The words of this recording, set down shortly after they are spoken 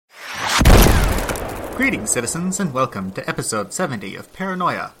Greetings, citizens, and welcome to episode 70 of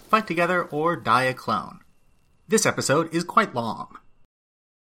Paranoia, Fight Together or Die a Clone. This episode is quite long.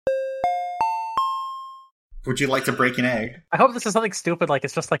 Would you like to break an egg? I hope this is something stupid, like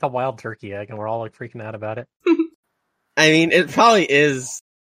it's just like a wild turkey egg, and we're all like freaking out about it. I mean, it probably is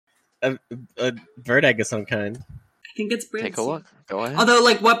a bird egg of some kind. I think it's birds. Take a look. Go ahead. Although,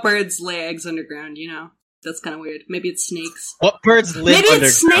 like, what birds lay eggs underground, you know? That's kind of weird. Maybe it's snakes. What birds live Maybe underground?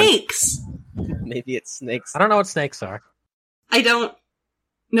 it's snakes! Maybe it's snakes. I don't know what snakes are. I don't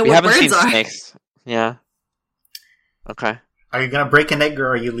know we what haven't birds seen are. snakes. Yeah. Okay. Are you going to break an egg or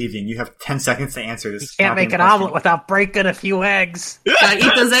are you leaving? You have 10 seconds to answer this. You can't make an omelet without breaking a few eggs. Gotta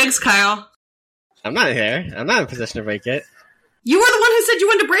eat those eggs, Kyle. I'm not here. I'm not in a position to break it. You were the one who said you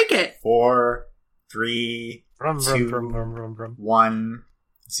wanted to break it. 4, 3, Brum, 2, brum, brum, brum, brum. 1,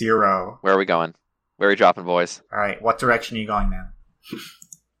 0. Where are we going? Where are we dropping, boys? Alright, what direction are you going now?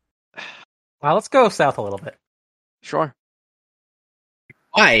 Well, let's go south a little bit. Sure.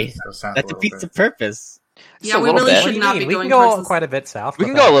 Why? Go south That a little defeats the bit. purpose. Yeah, a we little really bit. What should do you not mean? be We can going go towards quite a bit south. We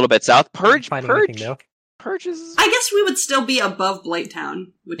can go a little bit south. Purge. finding Purge. anything new. Purge is... I guess we would still be above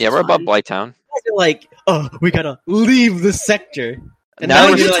Blighttown. Which Yeah, is we're above fine. Blighttown. You're like, oh, we gotta leave the sector. And Now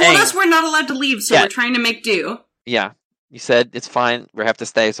now we're You you're just told like, saying- us we're not allowed to leave, so Yeah. we're trying to make do. Yeah. You said it's fine. We have to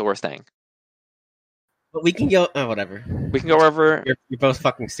stay, so we're staying. but we can go. Oh, whatever. We can go wherever... You're both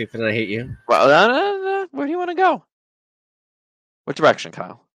fucking stupid, and I hate you. Well, where do you want to go? What direction,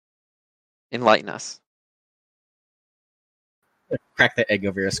 Kyle? Enlighten us. Crack that egg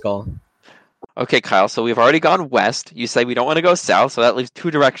over your skull. Okay, Kyle, so we've already gone west. You say we don't want to go south, so that leaves two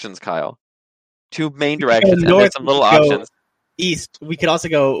directions, Kyle. Two main directions, and north, there's some little we can go- options. East. We could also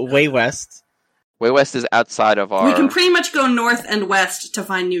go way west. Way west is outside of our... We can pretty much go north and west to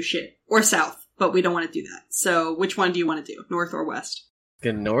find new shit. Or south, but we don't want to do that. So which one do you want to do? North or west? We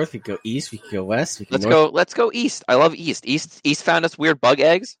could go north. We could go east. We could go west. We could Let's north. go. Let's go east. I love east. East found us weird bug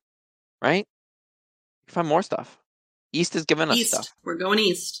eggs, right? We found more stuff. East is giving us East. stuff. We're going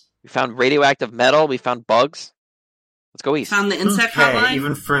east. We found radioactive metal. We found bugs. Let's go east. Found the insect Okay, hotline.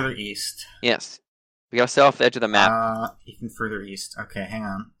 even further east. Yes, we gotta stay off the edge of the map. Even further east. Okay, hang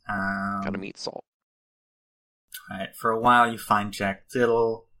on. Gotta meet Salt. Alright, for a while you find Jack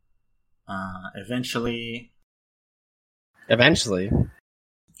Diddle. Eventually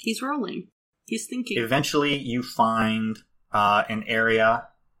He's rolling. He's thinking. you find an area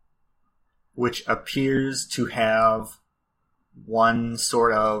which appears to have one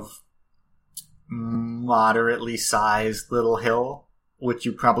sort of moderately sized little hill, which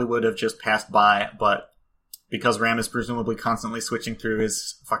you probably would have just passed by, but because Ram is presumably constantly switching through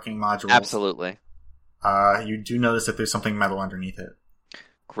his fucking modules, Absolutely. you do notice that there's something metal underneath it.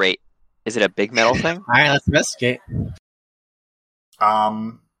 Great. Is it a big metal thing? All right, let's investigate.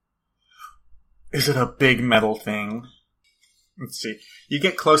 Is it a big metal thing? Let's see. You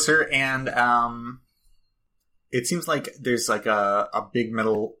get closer and, it seems like there's like a big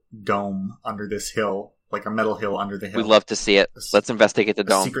metal dome under this hill. Like a metal hill under the hill. We'd love to see it. Let's investigate the A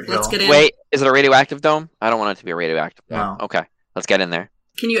dome. secret Let's hill. get in. Wait, is it a radioactive dome? I don't want it to be a radioactive dome. No. Okay, let's get in there.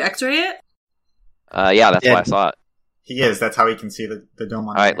 Can you x-ray it? Yeah, that's Yeah. why I saw it. He is. That's how he can see the dome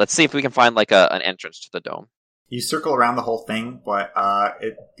on All right, there. let's see if we can find like an entrance to the dome. You circle around the whole thing, but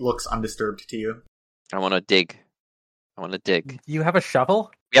it looks undisturbed to you. I want to dig. You have a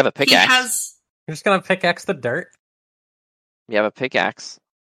shovel? We have a He pickaxe. has... You're just gonna pickaxe the dirt? We have a pickaxe.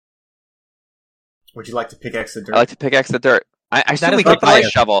 Would you like to pickaxe the dirt? I like to pickaxe the dirt. I assume is we not could buy a the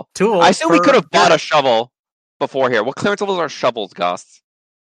shovel. Tool. I assume we for could have bought a dirt. shovel before here. What clearance levels are shovels, Gus?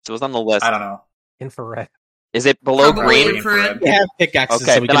 So it was on the list. I don't know. Infrared. Is it below Probably green? infrared. We have pickaxes,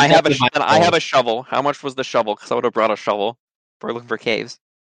 Okay, so we then can I have a definitely then buy I have a shovel. How much was the shovel? Because I would have brought a shovel. We're looking for caves.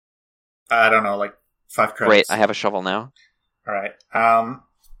 I don't know, like 5 Great, credits. I have a shovel now. Alright.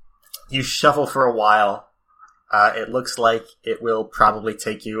 You shovel for a while. It looks like it will probably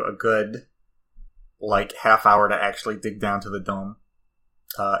take you a good, like, half hour to actually dig down to the dome.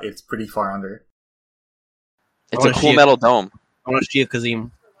 It's pretty far under. It's a wanna cool see it. metal dome. I want to see it,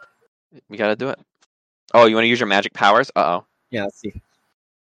 Kazim. We gotta do it. Oh, you want to use your magic powers? Uh Yeah, let's see.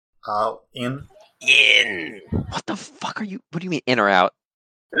 In. What the fuck are you? What do you mean in or out?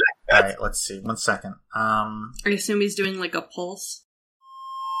 Alright, let's see. 1 second. I assume he's doing like a pulse.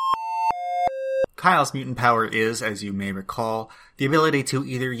 Kyle's mutant power is, as you may recall, the ability to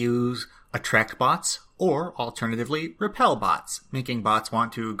either use attract bots or, alternatively, repel bots, making bots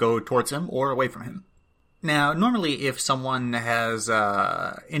want to go towards him or away from him. Now, normally if someone has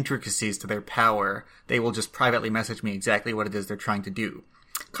intricacies to their power, they will just privately message me exactly what it is they're trying to do.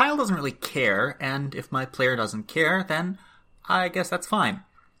 Kyle doesn't really care, and if my player doesn't care, then I guess that's fine.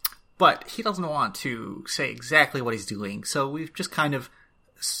 but he doesn't want to say exactly what he's doing, so we've just kind of,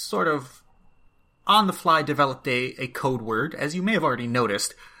 sort of, on the fly developed a code word, as you may have already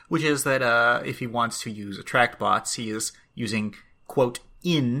noticed, which is that if he wants to use attract bots, he is using, quote,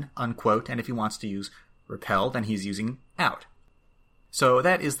 in, unquote, and if he wants to use repel, then he's using out. So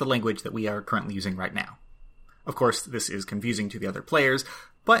that is the language that we are currently using right now. Of course, this is confusing to the other players,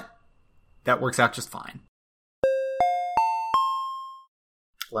 but that works out just fine.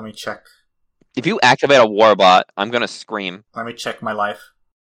 Let me check. If you activate a warbot, I'm gonna scream. Let me check my life.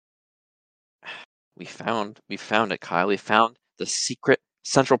 We found it, Kyle. We found the secret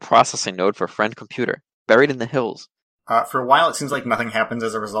central processing node for Friend Computer, buried in the hills. For a while, it seems like nothing happens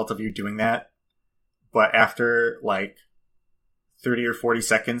as a result of you doing that. But after, 30 or 40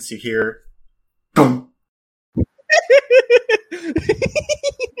 seconds, you hear... boom!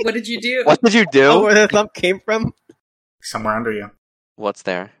 What did you do? What did you do? Oh, where the thump came from? Somewhere under you. What's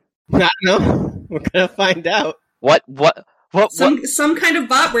there? I don't know. We're gonna find out. What? Some kind of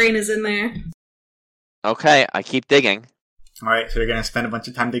bot brain is in there. Okay, I keep digging. Alright, so you're gonna spend a bunch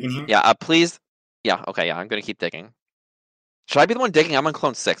of time digging here? Yeah, please. Yeah, okay, yeah, I'm gonna keep digging. Should I be the one digging? I'm on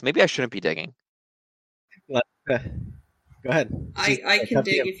clone 6. Maybe I shouldn't be digging. Go ahead. I can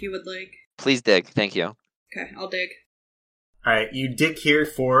dig if you would like. Please dig, thank you. Okay, I'll dig. Alright, you dig here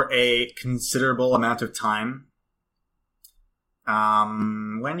for a considerable amount of time.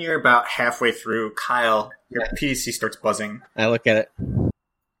 When you're about halfway through, Kyle, your PC starts buzzing. I look at it.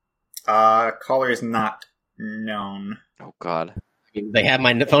 Caller is not known. Oh god. They have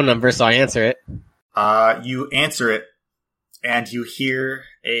my phone number, so I answer it. You answer it, and you hear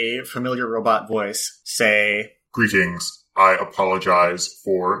a familiar robot voice say, Greetings. I apologize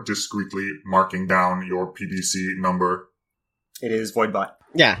for discreetly marking down your PDC number. it is Voidbot.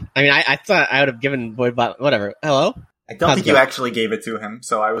 Yeah, I mean, I thought I would have given Voidbot whatever. Hello? I don't How's think it you going? actually gave it to him,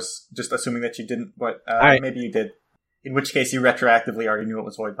 so I was just assuming that you didn't, but Alright. maybe you did. In which case, you retroactively already knew it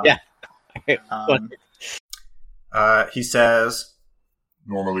was Voidbot. Yeah. He says,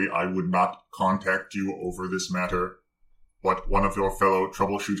 Normally, I would not contact you over this matter, but one of your fellow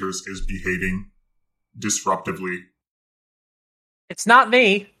troubleshooters is behaving disruptively. It's not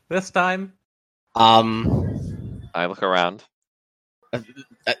me this time. I look around.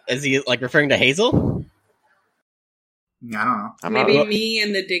 Is he, referring to Hazel? I don't know. I'm Maybe not- me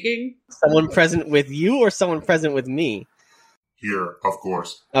and the digging? Someone present with you or someone present with me? Here, of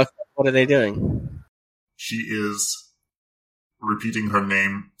course. What are they doing? She is repeating her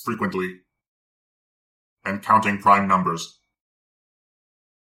name frequently and counting prime numbers.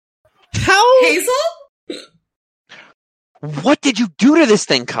 How? Hazel? What did you do to this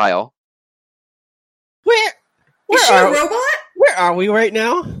thing, Kyle? Where Is she a are robot? where are we right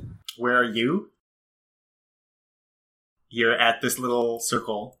now? Where are you? You're at this little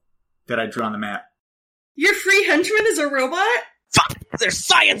circle that I drew on the map. Your free henchman is a robot? Fuck! There's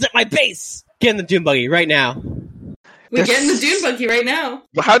science at my base! Get in the Doom Buggy right now. We There's- get in the Dune Buggy right now.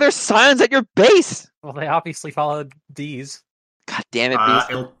 How are there signs at your base? Well, they obviously followed D's. God damn it, bees.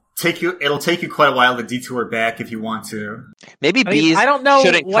 It'll take you quite a while to detour back if you want to. Maybe I mean, bees I don't know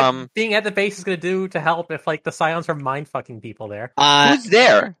shouldn't what come. being at the base is going to do to help if, the Scions are mind-fucking people there. Who's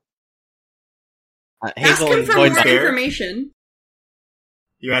there? Ask Hazel him and for more Voidbot. information.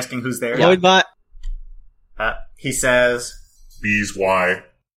 You're asking who's there? Voidbot. He says, Bees Y.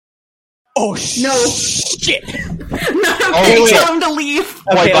 Oh, No. shit! No, Oh, wait. tell him to leave.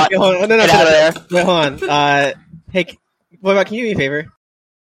 Okay, Voidbot, hold on. No, Get out of there. Wait, hold on. Hey, Voidbot, can you do me a favor?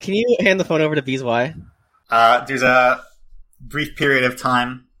 Can you hand the phone over to Bees Y? there's a brief period of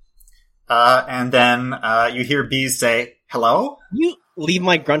time, and then you hear Bees say, hello? You leave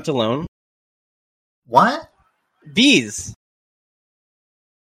my grunt alone. What? Bees!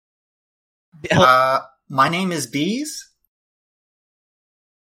 My name is Bees?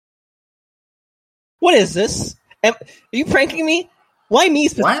 What is this? Are you pranking me? Why me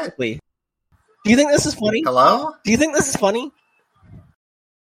specifically? Do you think this is funny? Hello? Do you think this is funny?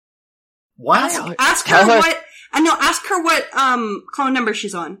 What? Ask her Tyler- what. No, ask her what clone number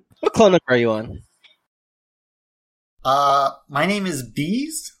she's on. What clone number are you on? My name is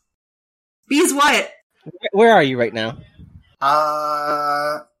Bees? Bees what? Where are you right now?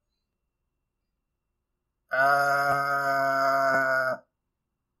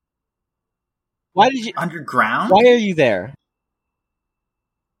 Why did you? Underground? Why are you there?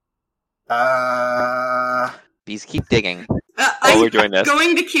 Bees, keep digging. I'm While we're doing this.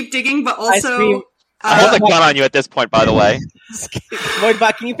 going to keep digging, but I also. scream- I hold a gun on you at this point, by the way.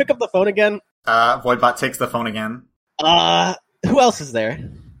 Voidbot, can you pick up the phone again? Voidbot takes the phone again. Who else is there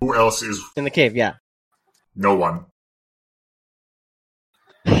Who else is? in the cave? Yeah. No one.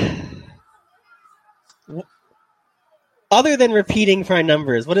 Other than repeating prime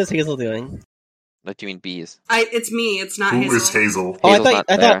numbers, what is Hazel doing? What do you mean bees? It's me. It's not Who Hazel. is Hazel? Oh, Hazel's I not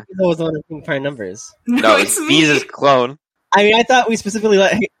thought there. Hazel was the one repeating prime numbers. No, it's it's me. bees' clone. I mean, I thought we specifically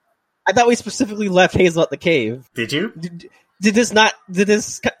left Hazel at the cave. Did you? Did this?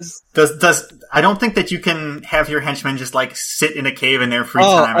 Does I don't think that you can have your henchmen just like sit in a cave in their free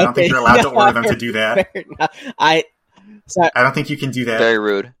Oh, time. I don't think okay. you're allowed to No, order them to do that. Fair enough. I don't think you can do that. Very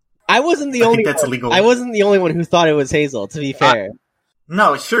rude. wasn't the I think only. that's one. illegal. I wasn't the only one who thought it was Hazel. To be fair.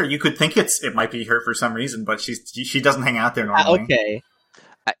 No, sure, you could think it might be her for some reason, but she doesn't hang out there normally. Okay.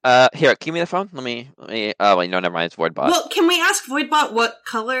 Here, give me the phone. Let me. Oh wait, no, never mind. It's Voidbot. Well, can we ask Voidbot what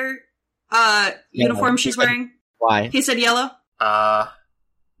color uniform she's wearing? Why? He said yellow.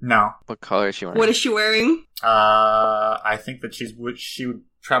 No. What color is she wearing? What is she wearing? I think that she would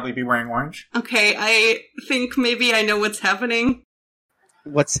probably be wearing orange. Okay, I think maybe I know what's happening.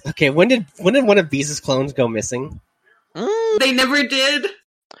 When did one of Beeze's clones go missing? They never did.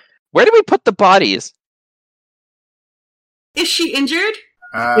 Where did we put the bodies? Is she injured?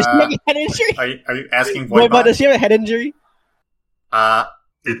 Does she have a head injury? Are you asking Voidbot, Voidbot? does she have a head injury?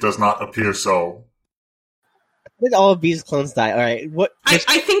 It does not appear so. Did all of Beeze's clones die? All right. What? I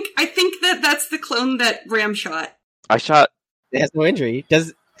think that's the clone that Ram shot. I shot. It has no injury.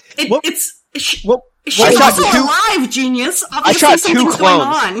 Does She's I shot also two- alive, genius. I Obviously, shot two something's going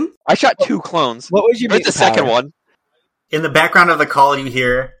clones. on. I shot 2 clones. what was your Where's the mutant second power? one? In the background of the call, you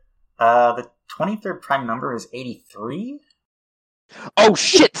hear the 23rd prime number is 83. Oh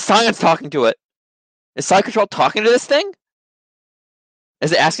shit! Science talking to it. Is Psy Control talking to this thing?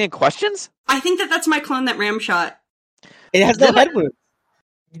 Is it asking it questions? I think that's my clone that Ram shot. It has no head wound.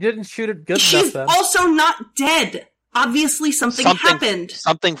 You didn't shoot it good She's enough then. also not dead. Obviously, something happened.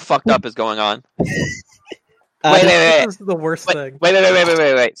 Something fucked up is going on. Uh, Wait. This is the worst thing.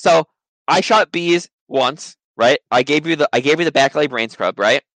 Wait. So I shot bees once, right? I gave you the backlight brain scrub,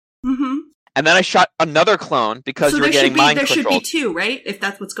 right? Mm-hmm. And then I shot another clone because So you were getting mind there should be controlled. 2, right? If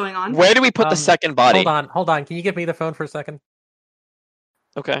that's what's going on. Where do we put the second body? Hold on. Can you give me the phone for a second?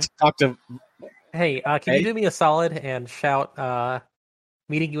 Okay. Talk to. Hey, can Hey? you do me a solid and shout,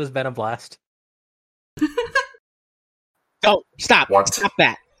 meeting you as Venom Blast? Don't stop. What? Stop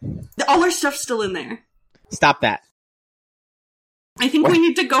that. All our stuff's still in there. Stop that. I think What? we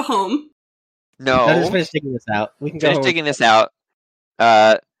need to go home. No. I'll just finish digging this out. We can go Finish home. digging this out.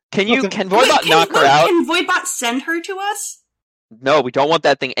 Can Voidbot knock her out? Can Voidbot send her to us? No, we don't want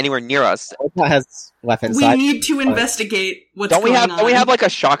that thing anywhere near us. Voidbot has weapons. We so need to investigate what's Don't we going have? on. Don't we have like a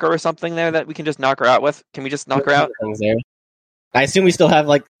shocker or something there that we can just knock her out with? Can we just knock her out? There. I assume we still have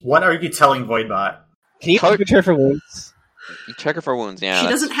like. What are you telling Voidbot? Can you Color- put her for wounds? You check her for wounds. Yeah. She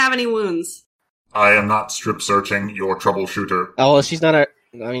that's- doesn't have any wounds. I am not strip searching your troubleshooter. Oh, well, she's not a.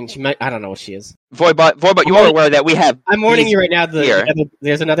 I mean, she might. I don't know what she is. Voidbot, you are aware that we have. I'm warning bees you right now. here.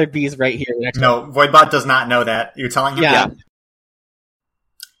 There's another bees right here. Next No, Voidbot does not know that. You're telling him? Yeah.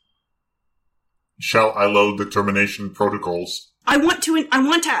 Shall I load the termination protocols? I want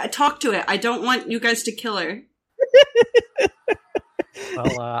to talk to it. I don't want you guys to kill her.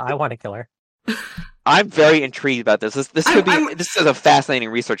 Well, I want to kill her. I'm very intrigued about this. This could be. This is a fascinating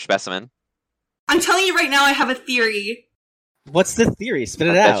research specimen. I'm telling you right now, I have a theory. What's the theory? Spit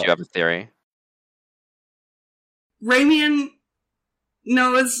it I bet out. you have a theory. Ramian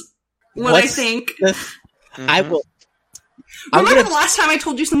knows what I What's think. I will. I'm Remember gonna- the last time I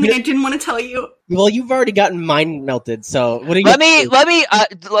told you something I didn't want to tell you? Well, you've already gotten mind melted. So what are you? Let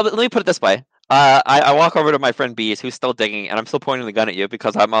me put it this way. I walk over to my friend Bees, who's still digging, and I'm still pointing the gun at you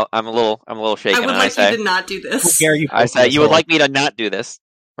because I'm a little shaken. I would and like I say, you to not do How this. dare you? I say, you would like me to not do this,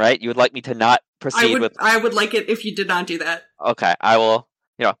 right? You would like me to not proceed with. I would like it if you did not do that. Okay, I will.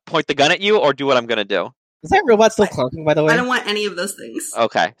 Point the gun at you or do what I'm gonna do. Is that robot still clunking? By the way, I don't want any of those things.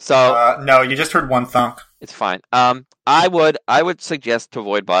 Okay, so No, you just heard one thunk. it's fine. I would suggest to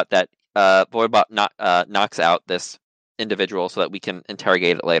Voidbot that Voidbot knocks out this individual so that we can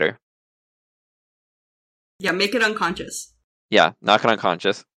interrogate it later. Yeah, make it unconscious. Yeah, knock it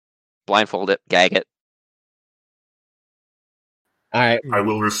unconscious, blindfold it, gag it. All right. I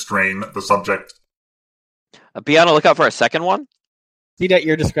will restrain the subject. Be on the lookout for a second one See at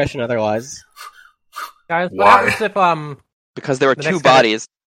your discretion. Otherwise, Guys, what Why? happens if, because there were The two next guy- bodies.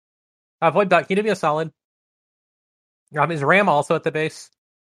 Voidbot, can you do me a solid? Is Ram also at the base?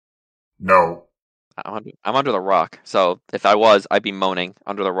 No. I'm under the rock, so if I was, I'd be moaning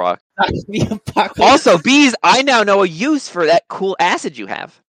under the rock. the apocalypse. Also, Bees, I now know a use for that cool acid you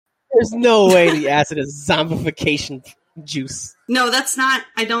have. There's no way the acid is zombification juice. No, that's not.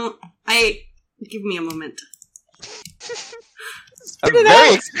 Give me a moment.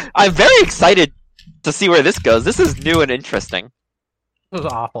 I'm very excited to see where this goes. This is new and interesting. This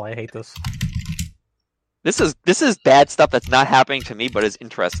was awful. I hate this. This is bad stuff that's not happening to me, but is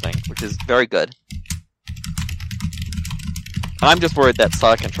interesting, which is very good. I'm just worried that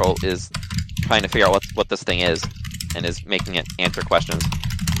Sonic Control is trying to figure out what this thing is, and is making it answer questions.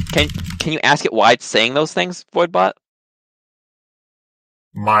 Can you ask it why it's saying those things, Voidbot?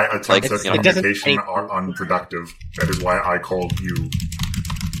 My attempts at you know, communication are unproductive. That is why I called you.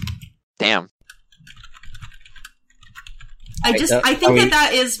 Damn. I think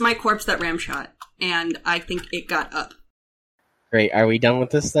that is my corpse that Ram shot, and I think it got up. Great. Are we done with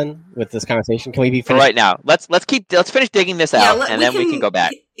this then? With this conversation? Can we be For finished? right now. Let's finish digging this out, and then we can go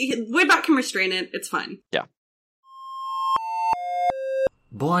back. Voidbot can restrain it. It's fine. Yeah.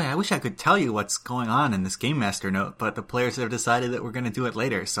 Boy, I wish I could tell you what's going on in this Game Master note, but the players have decided that we're going to do it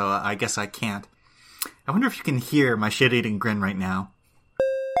later, so I guess I can't. I wonder if you can hear my shit-eating grin right now.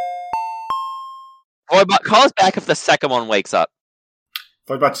 Voidbot, call us back if the second one wakes up.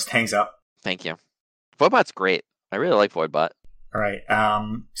 Voidbot just hangs up. Thank you. Voidbot's great. I really like Voidbot. Alright,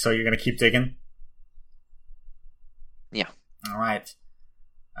 so you're going to keep digging? Yeah. Alright.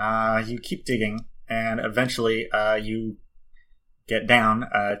 You keep digging, and eventually you get down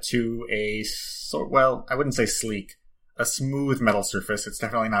to a I wouldn't say sleek, a smooth metal surface. It's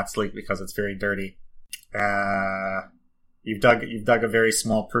definitely not sleek because it's very dirty. You've dug a very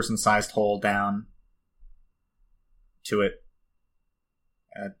small person-sized hole down to it.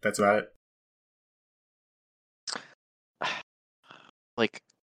 That's about it. Like,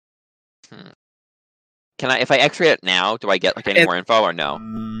 can I? If I X-ray it now, do I get like any more info or no?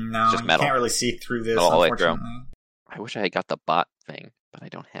 No, It's just metal. You can't really see through this. All the way through. Unfortunately. I wish I had got the bot thing, but I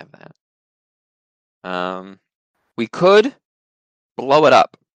don't have that. We could blow it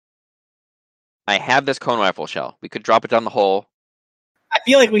up. I have this cone rifle shell. We could drop it down the hole. I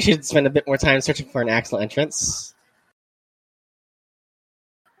feel like we should spend a bit more time searching for an actual entrance.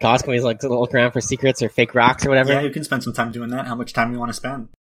 Gosh, can we look around for secrets or fake rocks or whatever? Yeah, you can spend some time doing that. How much time you want to spend?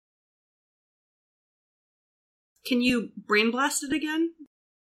 Can you brain blast it again?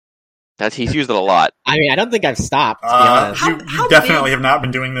 He's used it a lot. I mean, I don't think I've stopped, to be honest. You definitely have not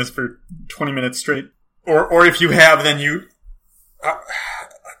been doing this for 20 minutes straight. Or if you have, then you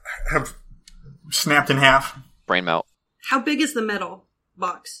have snapped in half. Brain melt. How big is the metal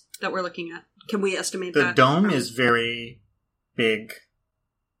box that we're looking at? Can we estimate The that? dome is very big.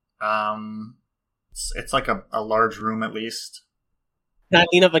 It's like a large room at least. Can I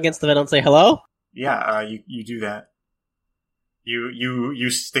lean up against the metal and say hello? Yeah, you do that. You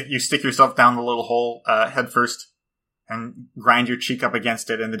stick yourself down the little hole head first and grind your cheek up against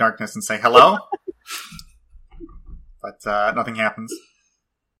it in the darkness and say hello. But nothing happens.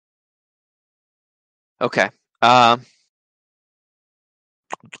 Okay. I'm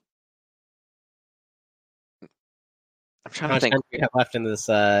trying How to much think. time do we have left in this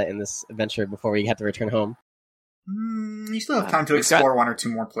adventure before we have to return home? You still have time to explore one or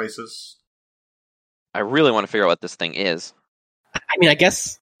two more places. I really want to figure out what this thing is. I mean, I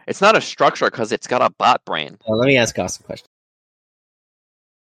guess... It's not a structure because it's got a bot brain. Well, let me ask Goss some questions.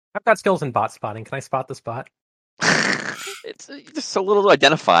 I've got skills in bot spotting. Can I spot this bot? It's just so little to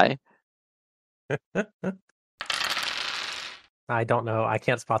identify. I don't know. I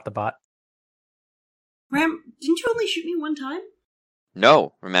can't spot the bot. Ram, didn't you only shoot me one time?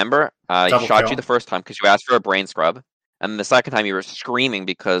 No, remember? I Double shot kill. you the first time because you asked for a brain scrub. And the second time you were screaming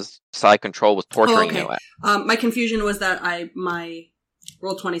because Side Control was torturing okay. you. My confusion was that my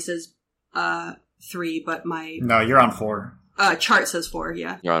Roll20 says 3, but my No, you're on 4. chart says 4,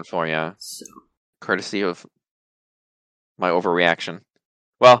 yeah. You're on 4, yeah. So Courtesy of my overreaction.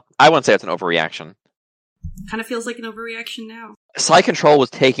 Well, I wouldn't say it's an overreaction. kind of feels like an overreaction now. Side Control was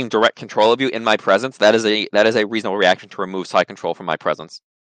taking direct control of you in my presence. That is a reasonable reaction to remove Side Control from my presence.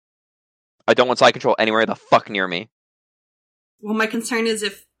 I don't want Side Control anywhere the fuck near me. Well, my concern is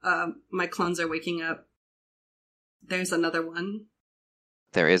if my clones are waking up, there's another one.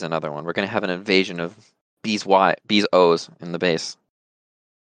 There is another one. We're going to have an invasion of Bees O's in the base.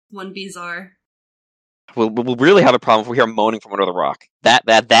 One bizarre. We'll really have a problem if we hear moaning from under the rock. That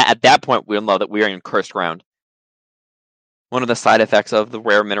at that point we'll know that we are in cursed ground. One of the side effects of the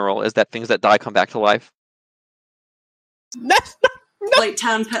rare mineral is that things that die come back to life. Like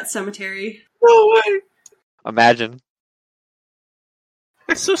Town Pet Cemetery. No way! Imagine.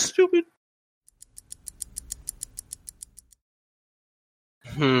 That's so stupid.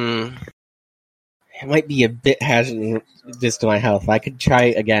 It might be a bit hazardous to my health. I could try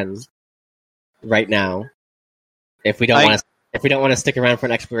again right now. If we don't want to stick around for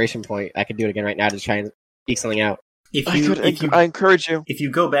an exploration point, I could do it again right now to try and eke something out. I encourage you. If you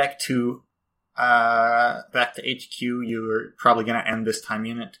go back to Back to HQ, you're probably going to end this time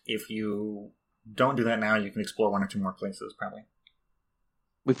unit. If you don't do that now, you can explore one or two more places, probably.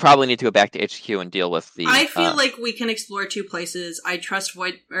 We probably need to go back to HQ and deal with the... I feel like we can explore two places. I trust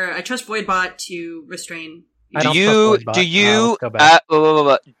Voidbot to restrain. I don't trust Voidbot. Let's go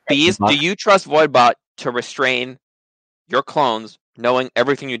back. Bees, do you trust Voidbot to restrain your clones, knowing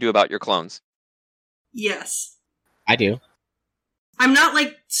everything you do about your clones? Yes. I do. I'm not,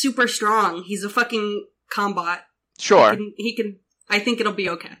 like, super strong. He's a fucking combot. Sure. He can I think it'll be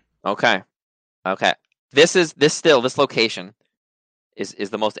okay. Okay. This location is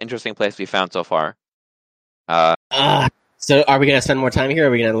the most interesting place we found so far. So are we going to spend more time here, or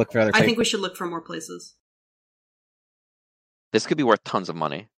are we going to look for other places? I think we should look for more places. This could be worth tons of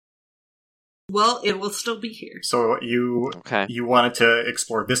money. Well, it will still be here. So you wanted to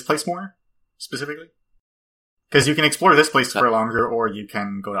explore this place more, specifically? Because you can explore this place for longer, or you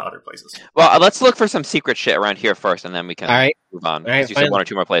can go to other places. Well, let's look for some secret shit around here first, and then we can move on. All right, you said one or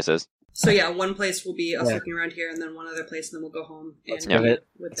two more places. So yeah, one place will be us looking around here, and then one other place, and then we'll go home. Let's give it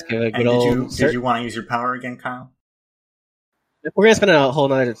a good And old did you want to use your power again, Kyle? If we're going to spend a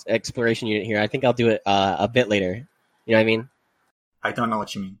whole other exploration unit here, I think I'll do it a bit later. You know what I mean? I don't know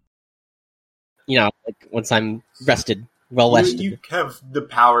what you mean. You know, like once I'm rested, well rested. You have the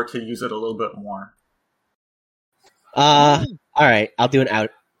power to use it a little bit more. All right, I'll do an out.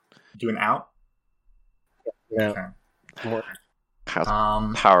 Do an out? Yeah. Okay.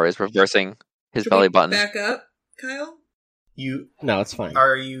 Kyle's power is reversing his belly button. Back up, Kyle? No, it's fine.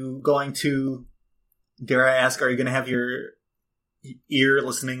 Are you going to, dare I ask, are you going to have your ear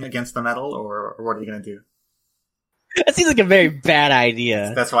listening against the metal, or what are you going to do? That seems like a very bad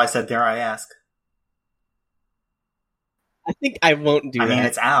idea. That's why I said, dare I ask. I think I won't do that. I mean,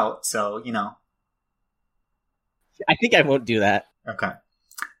 it's out, so, you know. I think I won't do that. Okay.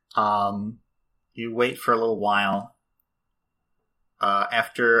 You wait for a little while.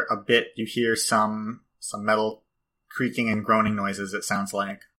 After a bit, you hear some metal creaking and groaning noises, it sounds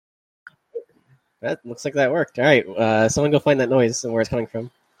like. That looks like that worked. All right, someone go find that noise and where it's coming from.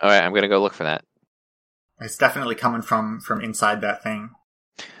 All right, I'm going to go look for that. It's definitely coming from inside that thing.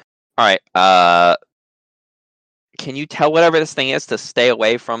 All right, can you tell whatever this thing is to stay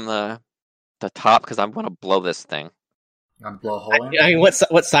away from the top? Because I'm going to blow this thing. You want to blow a hole in? I mean,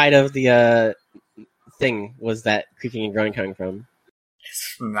 what side of the thing was that creaking and groaning coming from?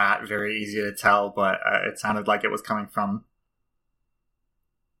 It's not very easy to tell, but it sounded like it was coming from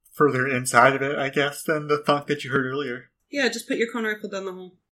further inside of it, I guess, than the thunk that you heard earlier. Yeah, just put your cone rifle down the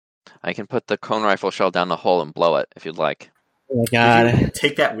hole. I can put the cone rifle shell down the hole and blow it if you'd like. Oh my god! Did you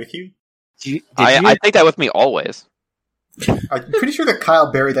take that with you? I take that with me always. I'm pretty sure that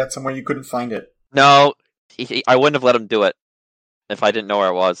Kyle buried that somewhere you couldn't find it. No, I wouldn't have let him do it if I didn't know where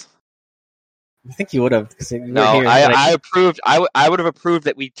it was. I think you would have. No, I approved. I would have approved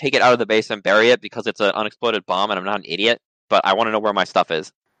that we take it out of the base and bury it because it's an unexploded bomb, and I'm not an idiot. But I want to know where my stuff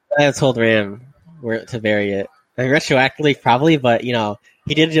is. I told Ram where to bury it. I mean, retroactively, probably, but you know,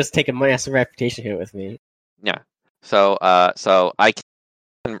 he did just take a massive reputation hit with me. Yeah. So I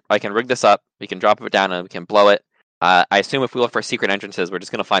can rig this up. We can drop it down and we can blow it. I assume if we look for secret entrances, we're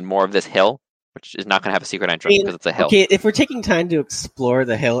just going to find more of this hill, which is not going to have a secret entrance because it's a hill. Okay, if we're taking time to explore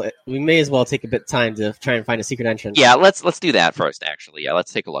the hill, we may as well take a bit of time to try and find a secret entrance. Yeah, let's do that first. Actually, yeah,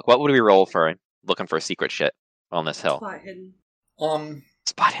 let's take a look. What would we roll for looking for secret shit on this hill? Spot hidden.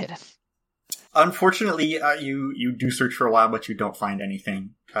 Spot hidden. Unfortunately, you do search for a while, but you don't find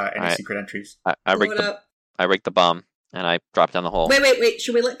anything, any secret entries. I rigged the bomb and I dropped down the hole. Wait!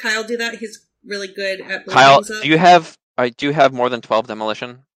 Should we let Kyle do that? He's really good at blowing Kyle, things up. do you have more than 12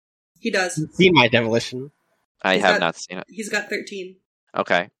 demolition? He does. You've seen my demolition. I have not seen it. He's got 13.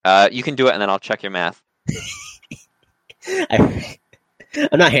 Okay. You can do it and then I'll check your math. I'm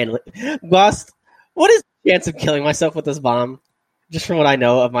not handling it. Boss, what is the chance of killing myself with this bomb? Just from what I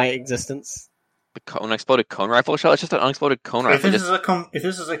know of my existence. The unexploded cone rifle shell? It's just an unexploded cone rifle. If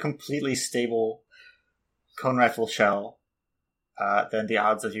this is a completely stable cone rifle shell, then the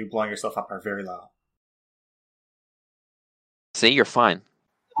odds of you blowing yourself up are very low. See, you're fine.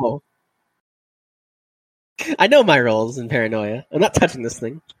 Oh. I know my roles in paranoia. I'm not touching this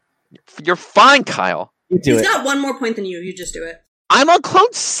thing. You're fine, Kyle. You do He's it. got one more point than you. You just do it. I'm on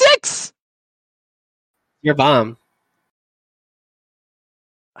clone 6! Your bomb.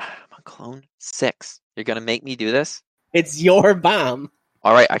 I'm on clone 6. You're gonna make me do this? It's your bomb.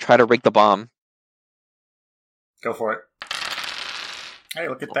 Alright, I try to rig the bomb. Go for it. Hey,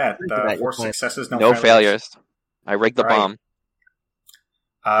 look at that. 4 successes, no failures. I rigged the bomb.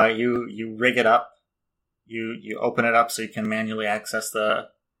 You rig it up. You open it up so you can manually access the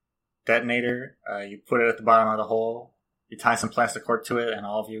detonator. You put it at the bottom of the hole. You tie some plastic cord to it, and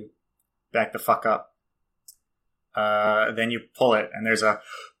all of you back the fuck up. Then you pull it, and there's a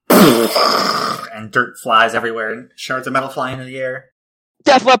and dirt flies everywhere, and shards of metal fly into the air.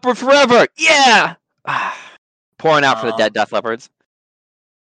 Death Leopard forever! Yeah! Pouring out for the dead Death Leopards.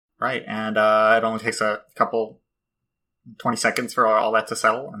 Right, and it only takes a couple 20 seconds for all that to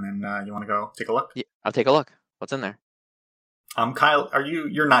settle, and then you want to go take a look? Yeah, I'll take a look. What's in there? Kyle,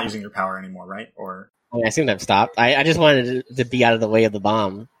 you're not using your power anymore, right? Or I assume I've stopped. I just wanted to be out of the way of the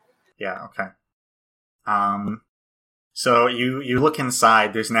bomb. yeah, okay. So you look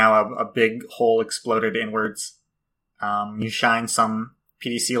inside. There's now a big hole exploded inwards. You shine some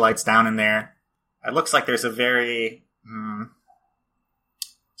PDC lights down in there. It looks like there's a very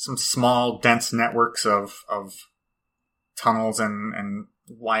some small, dense networks of tunnels and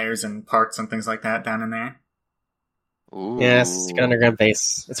wires and parts and things like that down in there. Ooh. Yes, it's an underground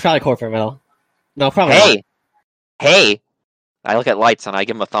base. It's probably corporate metal. No, probably Hey! not. Hey! I look at lights and I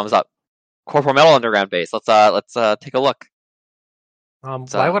give him a thumbs up. Corporal Metal underground base. Let's take a look.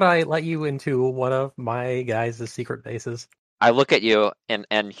 Why would I let you into one of my guys' secret bases? I look at you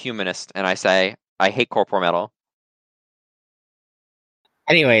and humanist and I say, I hate Corporal Metal.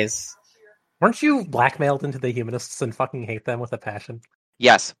 Anyways, Weren't you blackmailed into the humanists and fucking hate them with a passion?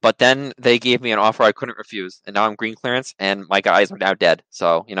 Yes, but then they gave me an offer I couldn't refuse, and now I'm green clearance, and my guys are now dead.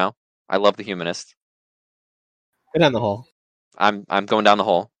 So, I love the humanists. go down the hole. I'm going down the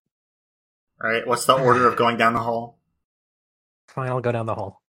hole. Alright, what's the order of going down the hole? Fine, I'll go down the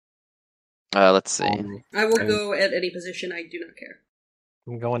hole. Let's see. I will go at any position. I do not care.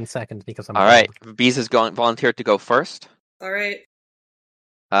 I'm going second because I'm All right, Bees is volunteered to go first. All right.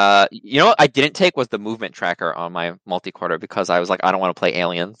 What I didn't take was the movement tracker on my multi-quarter because I was like, I don't want to play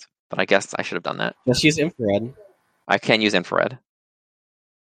aliens, but I guess I should have done that. Just use infrared. I can use infrared.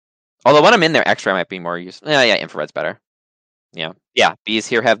 Although when I'm in there, X-ray might be more useful. Yeah, infrared's better. Yeah. Bees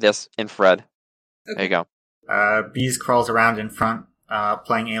here have this infrared. Okay. There you go. Bees crawls around in front,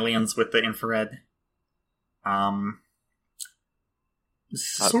 playing aliens with the infrared.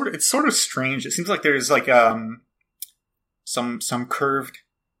 It's sort of strange. It seems like there's like some curved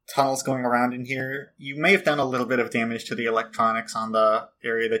tunnels going around in here. You may have done a little bit of damage to the electronics on the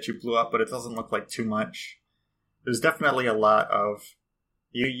area that you blew up, but it doesn't look like too much. There's definitely a lot of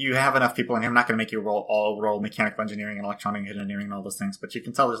you have enough people in here. I'm not going to make you roll mechanical engineering and electronic engineering and all those things, but you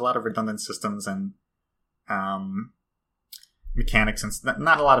can tell there's a lot of redundant systems and mechanics, and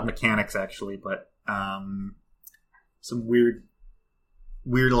not a lot of mechanics actually, but some weird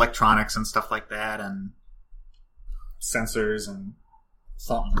electronics and stuff like that, and sensors and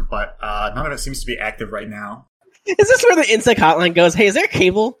something, but none of it seems to be active right now. Is this where the insect hotline goes? Hey, is there a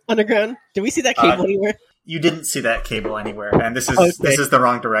cable underground? Did we see that cable anywhere? You didn't see that cable anywhere, and this is Okay. the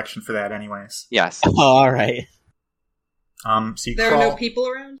wrong direction for that, anyways. Yes. Oh, all right. So you There crawl. are no people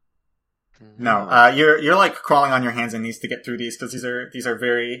around? No, you're like crawling on your hands and knees to get through these because these are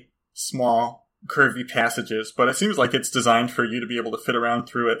very small, curvy passages. But it seems like it's designed for you to be able to fit around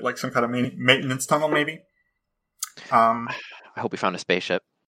through it, like some kind of maintenance tunnel, maybe. I hope we found a spaceship.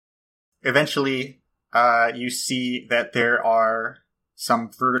 Eventually, you see that there are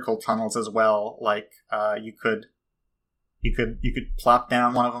some vertical tunnels as well. Like you could plop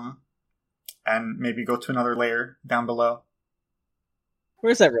down one of them and maybe go to another layer down below.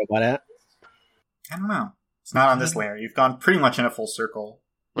 Where's that robot at? I don't know. It's not on this layer. You've gone pretty much in a full circle.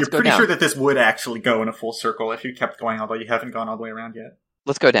 Let's You're go pretty down. sure that this would actually go in a full circle if you kept going, although you haven't gone all the way around yet.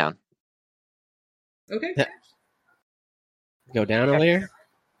 Let's go down. Okay. Yeah. Go down a layer?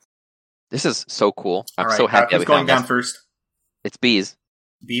 This is so cool. I'm All right, so happy who's we going found down this. first? It's Bees.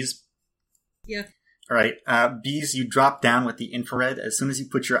 Bees? Yeah. All right, Bees, you drop down with the infrared. As soon as you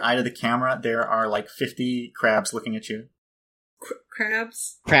put your eye to the camera, there are like 50 crabs looking at you.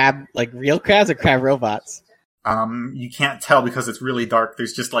 Crabs? Crab, like real crabs or crab robots? You can't tell because it's really dark.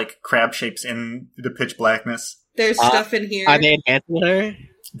 There's just like crab shapes in the pitch blackness. There's stuff in here. Are they advancing her?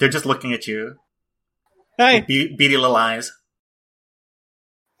 They're just looking at you. Hey, With beady little eyes.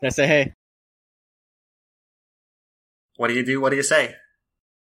 I say hey. What do you do? What do you say?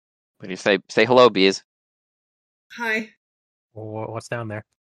 What do you say? Say hello, Bees. Hi. What's down there?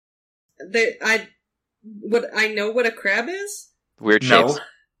 I know what a crab is? Weird No.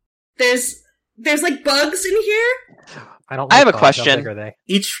 shapes. There's like bugs in here? I don't. I have like a bugs. How question. big are they?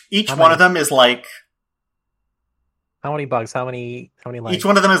 Each How one many? of them is like How many bugs? How many legs? each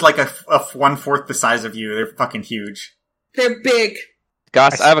one of them is like a 1/4 the size of you. They're fucking huge. They're big.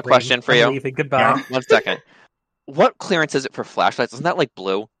 Gus, I have a scream. question for I'm you. leaving. Goodbye. Yeah. 1 second. What clearance is it for flashlights? Isn't that like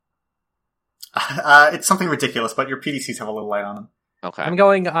blue? It's something ridiculous, but your PDCs have a little light on them. Okay. I'm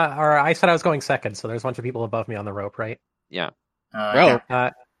going, or I said I was going second, so there's a bunch of people above me on the rope, right? Yeah. Rope?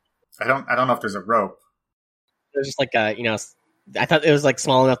 Yeah. I don't know if there's a rope. It was just like I thought it was like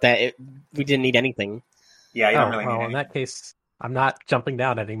small enough that we didn't need anything. Yeah, you don't really need in anything. that case, I'm not jumping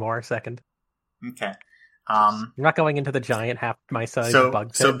down anymore. Second, Okay. I'm not going into the giant half my size bug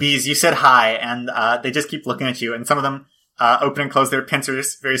pit. So bees, you said hi, and they just keep looking at you, and some of them open and close their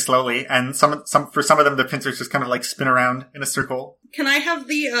pincers very slowly, and for some of them the pincers just kind of like spin around in a circle. Can I have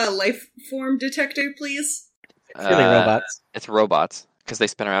the life form detector, please? It's really robots. It's robots because they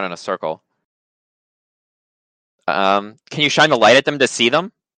spin around in a circle. Can you shine the light at them to see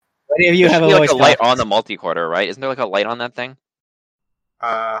them? What if you have like a light conference? on the multicorder, right? Isn't there like a light on that thing?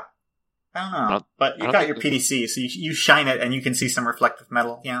 I don't know, but you got your PDC, so you shine it, and you can see some reflective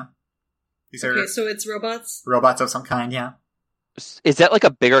metal. Yeah, these are so it's robots. Robots of some kind. Yeah. Is that like a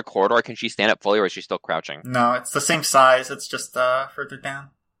bigger corridor? Can she stand up fully, or is she still crouching? No, it's the same size. It's just further down.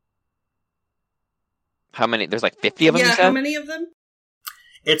 How many? There's like 50 of them. Yeah, how many of them?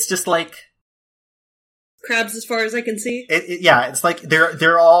 It's just like crabs, as far as I can see. Yeah, it's like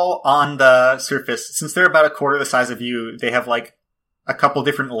they're all on the surface. Since they're about a quarter the size of you, they have like a couple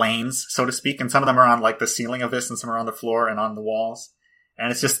different lanes, so to speak, and some of them are on like the ceiling of this, and some are on the floor and on the walls.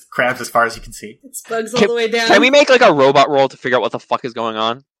 And it's just crabs as far as you can see. It's bugs all the way down. Can we make like a robot roll to figure out what the fuck is going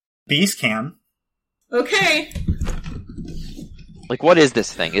on? Bees can. Okay. Like, what is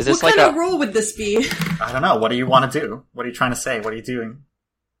this thing? Is this what kind of roll would this be? I don't know. What do you want to do? What are you trying to say? What are you doing?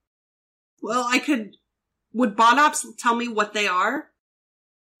 Well, would bot ops tell me what they are?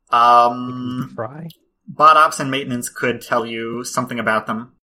 Try. Bot ops and maintenance could tell you something about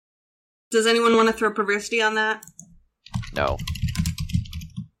them. Does anyone want to throw perversity on that? No.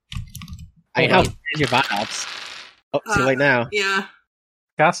 I mean, how bad is your bot ops? Oh, too late now. Yeah.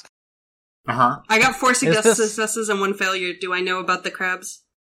 Cast? Uh-huh. I got 4 successes and 1 failure. Do I know about the crabs?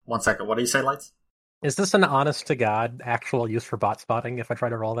 1 second. What do you say, Lights? Is this an honest-to-God actual use for bot spotting if I try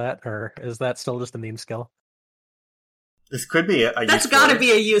to roll that? Or is that still just a meme skill? This could be a use That's gotta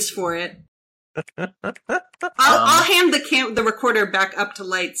be a use for it. I'll hand the recorder back up to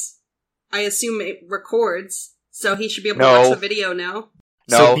Lights. I assume it records, so he should be able to watch the video now.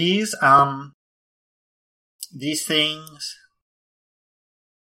 No. So these things,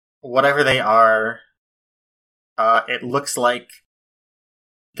 whatever they are, it looks like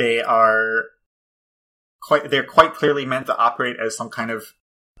they're quite clearly meant to operate as some kind of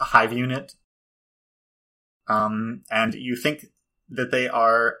a hive unit. And you think that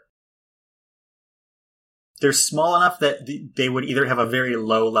they're small enough that they would either have a very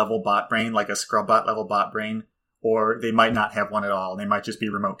low level bot brain, like a Scrubbot level bot brain, or they might not have one at all. They might just be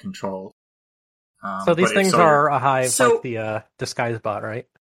remote controlled. So these things are a hive like the disguise bot, right?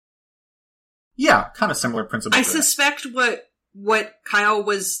 Yeah, kind of similar principle. I suspect what Kyle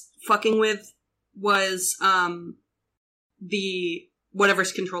was fucking with was the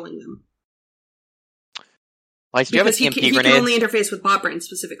whatever's controlling them. Like, do you have an EMP grenade? He can only interface with bot brain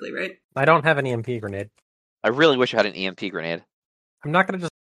specifically, right? I don't have an EMP grenade. I really wish I had an EMP grenade. I'm not going to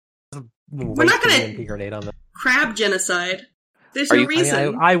just We're not going EMP grenade on the crab genocide. There's no reason. I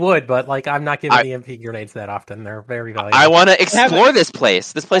mean, I would, but like I'm not giving EMP grenades that often. They're very valuable. I want to explore this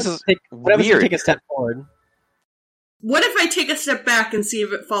place. This place is weird. Take a step forward. What if I take a step back and see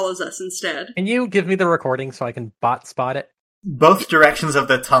if it follows us instead? Can you give me the recording so I can bot spot it? Both directions of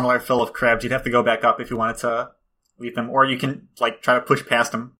the tunnel are full of crabs. You'd have to go back up if you wanted to leave them, or you can like try to push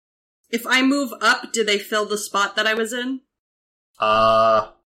past them. If I move up, do they fill the spot that I was in?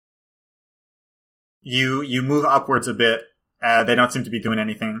 You move upwards a bit. They don't seem to be doing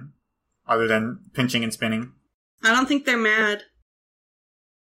anything other than pinching and spinning. I don't think they're mad.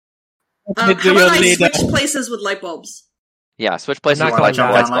 How about I switch places with light bulbs? Yeah, switch places with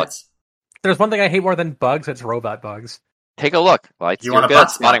lights. There's one thing I hate more than bugs, it's robot bugs. Take a look, Lights. You want good a at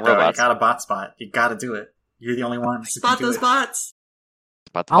bot spotting spot, robots. You got a bot spot. You gotta do it. You're the only one. Spot those bots.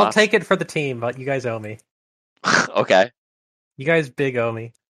 Spot the I'll bots. take it for the team, but you guys owe me. Okay. You guys big owe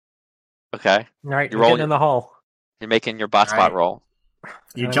me. Okay. Alright, you're getting in the hole. You're making your bot spot roll.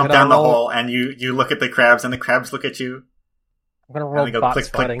 You jump down the hole and you look at the crabs and the crabs look at you. I'm gonna roll bot click,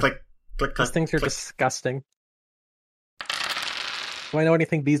 spotting. click. These things are disgusting. Do I know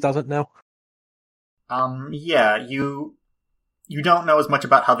anything Bees doesn't know? Yeah, you don't know as much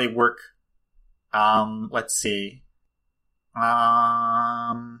about how they work. Let's see. Okay,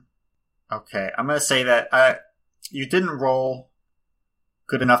 I'm gonna say that you didn't roll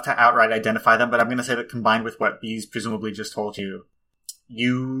good enough to outright identify them, but I'm gonna say that combined with what Bees presumably just told you,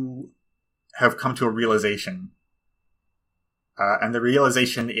 you have come to a realization. And the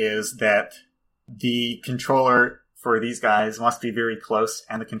realization is that the controller for these guys must be very close,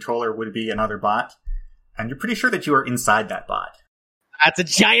 and the controller would be another bot. And you're pretty sure that you are inside that bot. That's a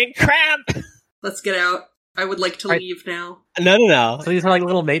giant crab! Let's get out. I would like to leave now. No. So these are like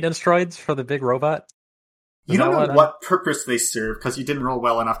little maintenance droids for the big robot? You don't know what purpose they serve, because you didn't roll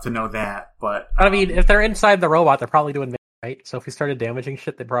well enough to know that, but... I mean, if they're inside the robot, they're probably doing right? So if we started damaging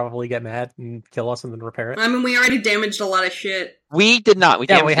shit, they'd probably get mad and kill us and then repair it. I mean, we already damaged a lot of shit. We did not. We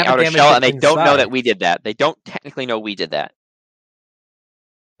damaged the outer shell, and they don't know that we did that. They don't technically know we did that.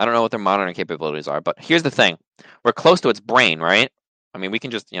 I don't know what their monitoring capabilities are, but here's the thing. We're close to its brain, right? I mean, we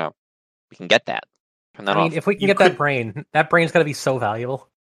can just, we can get that. Turn that off. If we can get that brain's going to be so valuable.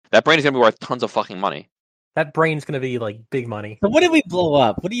 That brain is going to be worth tons of fucking money. That brain's going to be, like, big money. So what did we blow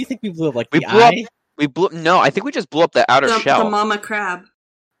up? What do you think we blew up? Like, No, I think we just blew up the outer shell. The mama crab.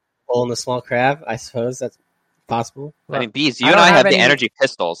 Hole in the small crab, I suppose that's possible. I mean, Bees, you and I have the energy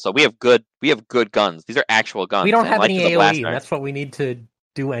pistols, so we have good guns. These are actual guns. We don't have any AoE, and that's what we need to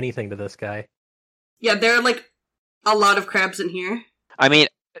do anything to this guy. Yeah, there are, like, a lot of crabs in here. I mean,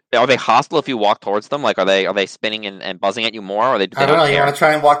 are they hostile if you walk towards them? Like, are they spinning and buzzing at you more? Or they I don't know, you want to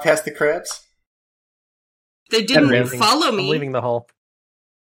try and walk past the crabs? They didn't follow me. I'm leaving the hull.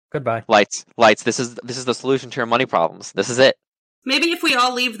 Goodbye. Lights. This is the solution to your money problems. This is it. Maybe if we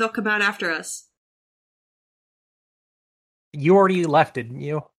all leave, they'll come out after us. You already left, didn't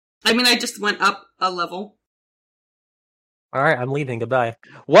you? I mean, I just went up a level. Alright, I'm leaving. Goodbye.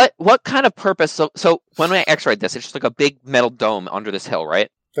 What kind of purpose? So when I x-rayed this, it's just like a big metal dome under this hill, right?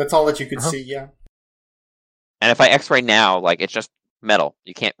 That's all that you could see, yeah. And if I x-ray now, like, it's just metal.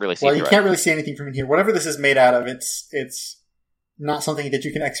 You can't really see. Well, you can't really see anything from in here. Whatever this is made out of, it's not something that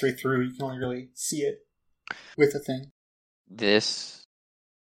you can x-ray through. You can only really see it with a thing. This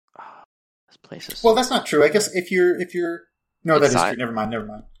place is... Well, that's not true. I guess if you're... No, that is true. Never mind.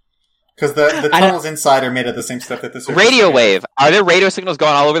 Because the tunnels inside are made of the same stuff that the surface radio wave. Are there radio signals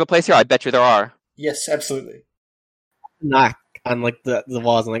going all over the place here? I bet you there are. Yes, absolutely. Knock on like the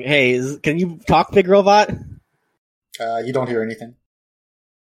walls and like, hey, can you talk, big robot? You don't hear anything.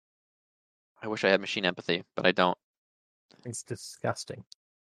 I wish I had machine empathy, but I don't. It's disgusting.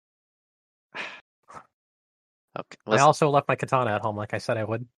 Okay. I also left my katana at home, like I said I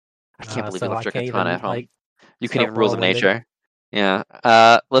would. I can't believe you left your katana at home. Like, you can even rules of nature. Yeah.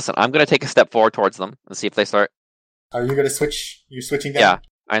 Listen, I'm going to take a step forward towards them and see if they start. Are you going to switch? You're switching down? Yeah,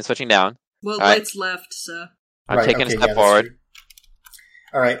 I'm switching down. Well, Light's left, so... I'm taking a step forward.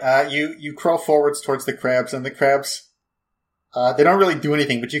 Alright, you crawl forwards towards the crabs, and the crabs, they don't really do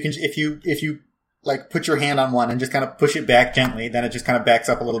anything, but you can, if you like, put your hand on one and just kind of push it back gently, then it just kind of backs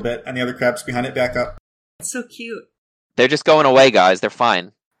up a little bit, and the other crabs behind it back up. It's so cute. They're just going away, guys. They're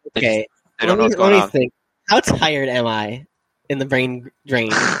fine. Okay. They don't know what's going on. Think. How tired am I in the brain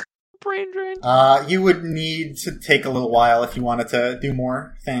drain? Brain drain? You would need to take a little while if you wanted to do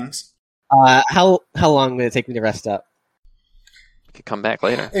more things. How long would it take me to rest up? You could come back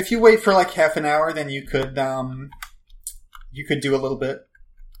later. If you wait for like half an hour, then you could do a little bit.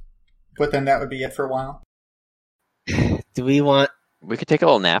 But then that would be it for a while. We could take a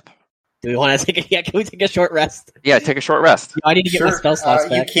little nap. Do we want to take can we take a short rest? Yeah, take a short rest. I need to get my spell slots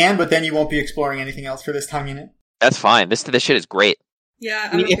back. You can, but then you won't be exploring anything else for this time unit. That's fine. This shit is great. Yeah,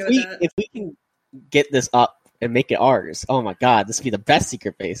 I'm okay with that. If we can get this up and make it ours, oh my god, this would be the best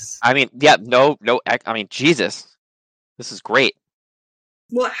secret base. I mean, yeah, no, I mean, Jesus. This is great.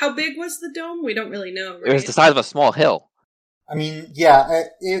 Well, how big was the dome? We don't really know, right? It was the size of a small hill. I mean, yeah,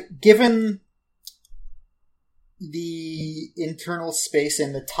 given the internal space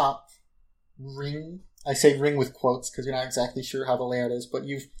in the top ring, I say ring with quotes because you're not exactly sure how the layout is, but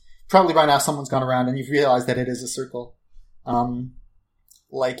you've probably by now someone's gone around and you've realized that it is a circle.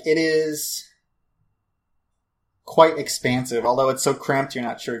 It is quite expansive, although it's so cramped you're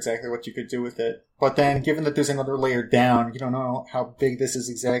not sure exactly what you could do with it. But then, given that there's another layer down, you don't know how big this is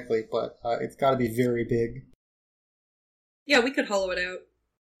exactly, but it's got to be very big. Yeah, we could hollow it out.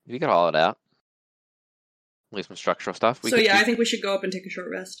 We could hollow it out. Leave some structural stuff. I think we should go up and take a short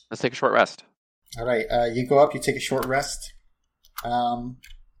rest. Let's take a short rest. All right, you go up, you take a short rest.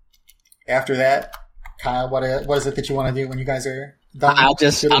 After that, Kyle, what is it that you want to do when you guys are done? I'll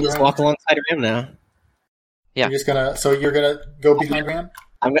just walk alongside Ram now. Yeah. You're gonna go behind Ram?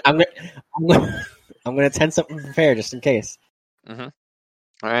 I'm gonna tend something for fair just in case. Mm-hmm.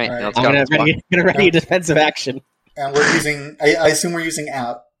 All right. I'm gonna ready a defensive action. And we're using. I assume we're using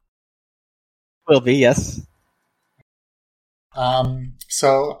out. Will be, yes.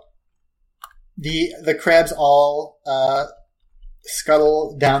 So the crabs all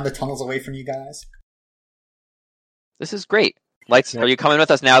scuttle down the tunnels away from you guys. This is great. Lights, are you coming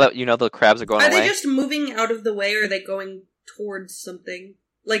with us now that you know the crabs are going away? Are they just moving out of the way, or are they going towards something?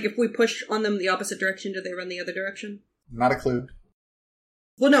 Like, if we push on them the opposite direction, do they run the other direction? Not a clue.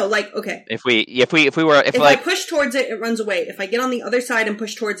 Well, no, like, okay. If I push towards it, it runs away. If I get on the other side and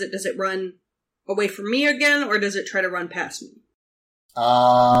push towards it, does it run away from me again, or does it try to run past me?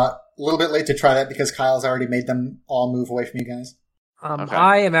 A little bit late to try that because Kyle's already made them all move away from you guys. Okay.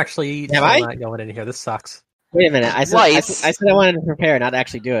 I am actually not going in here. This sucks. Wait a minute. I said I wanted to prepare, not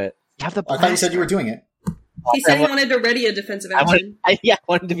actually do it. You have the I thought you said you were doing it. He said he wanted to ready a defensive action. I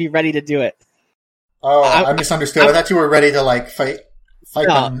wanted to be ready to do it. Oh, I misunderstood. I thought you were ready to like fight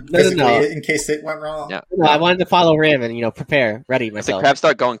them physically no. in case it went wrong. Yeah. No, I wanted to follow Rim and prepare, ready If the myself. crabs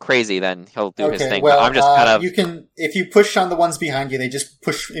start going crazy, then he'll do his thing. Well, but I'm just kind of. You can, if you push on the ones behind you, they just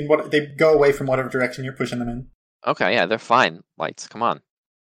push in they go away from whatever direction you're pushing them in. Okay, yeah, they're fine. Lights, come on.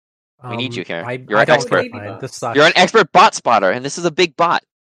 We need you here. You're I an don't expert. feel fine. This sucks. You're an expert bot spotter, and this is a big bot.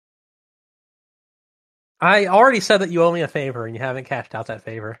 I already said that you owe me a favor, and you haven't cashed out that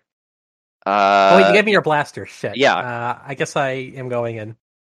favor. Wait, you gave me your blaster. Shit. Yeah. I guess I am going in.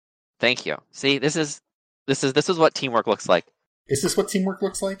 Thank you. See, this is what teamwork looks like. Is this what teamwork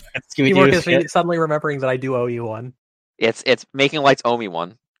looks like? Teamwork is me suddenly remembering that I do owe you one. It's making Lights owe me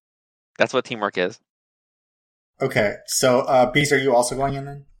one. That's what teamwork is. Okay, so Bees, are you also going in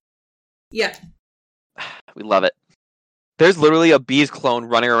then? Yeah. We love it. There's literally a Bees clone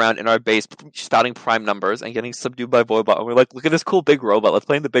running around in our base, spouting prime numbers and getting subdued by Voidbot. And we're like, look at this cool big robot. Let's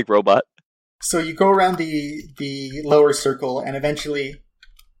play in the big robot. So you go around the lower circle, and eventually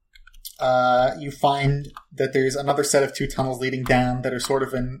you find that there's another set of 2 tunnels leading down that are sort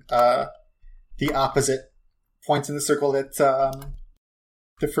of in the opposite points in the circle that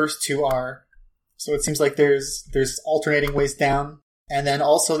the first 2 are. So it seems like there's alternating ways down, and then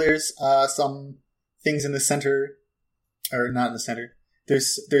also there's some things in the center, or not in the center.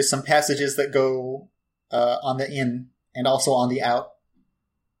 There's some passages that go on the in and also on the out.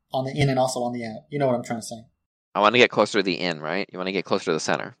 On the in and also on the out. You know what I'm trying to say. I want to get closer to the in, right? You want to get closer to the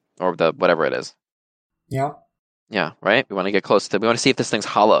center. Or the whatever it is. Yeah? Yeah, right? We want to get close to... We want to see if this thing's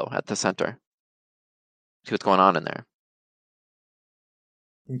hollow at the center. See what's going on in there.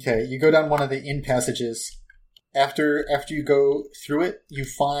 Okay, you go down one of the in passages. After you go through it, you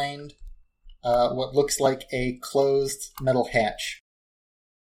find what looks like a closed metal hatch.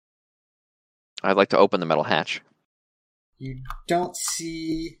 I'd like to open the metal hatch. You don't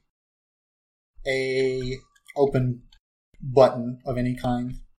see a open button of any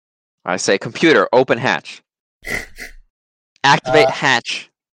kind. I say, computer, open hatch. Activate hatch.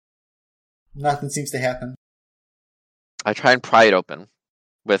 Nothing seems to happen. I try and pry it open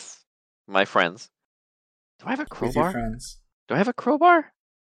with my friends. Do I have a With your crowbar? friends. Do I have a crowbar?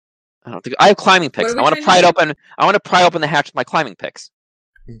 I don't think I have climbing picks. What are I we want to trying pry to it do? open. I want to pry open the hatch with my climbing picks.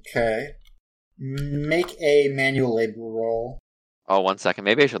 Okay. Make a manual labor roll. Oh, 1 second.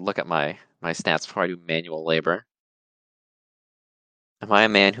 Maybe I should look at my stats before I do manual labor. Am I a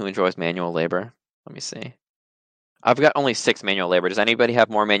man who enjoys manual labor? Let me see. I've got only 6 manual labor. Does anybody have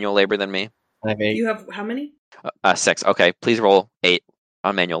more manual labor than me? I have 8. You have how many? 6. Okay, please roll 8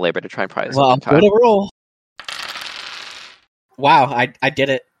 on manual labor to try and pry this Well, I'm open. going to roll. Wow, I did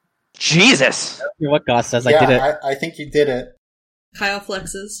it. Jesus! What Goss says, Yeah, I did it. I think you did it. Kyle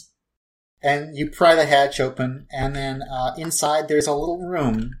flexes. And you pry the hatch open, and then inside there's a little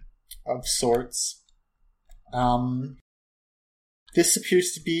room of sorts. This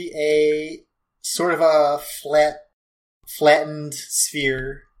appears to be a sort of a flattened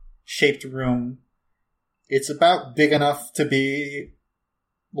sphere-shaped room. It's about big enough to be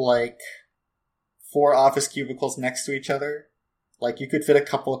like 4 office cubicles next to each other. Like, you could fit a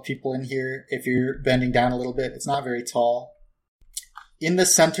couple of people in here if you're bending down a little bit. It's not very tall. In the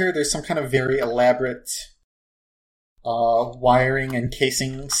center, there's some kind of very elaborate wiring and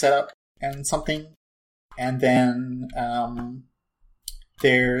casing setup and something. And then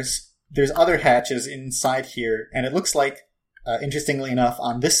there's other hatches inside here. And it looks like, interestingly enough,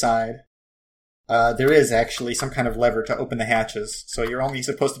 on this side, there is actually some kind of lever to open the hatches. So you're only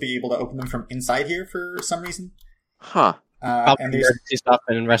supposed to be able to open them from inside here for some reason. Huh. And there's stuff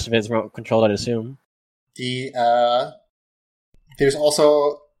and the rest of it is remote controlled, I'd assume. There's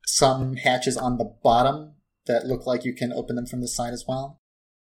also some hatches on the bottom that look like you can open them from the side as well.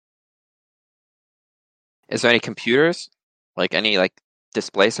 Is there any computers? Like any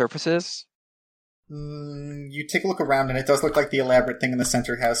display surfaces? You take a look around, and it does look like the elaborate thing in the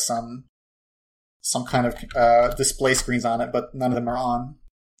center has some kind of display screens on it, but none of them are on.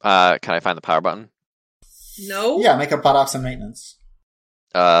 Can I find the power button? No? Yeah, make a bot ops and maintenance.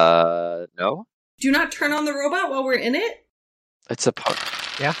 No. Do not turn on the robot while we're in it? It's a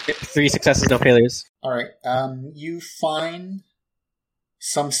Yeah. 3 successes, no failures. All right. You find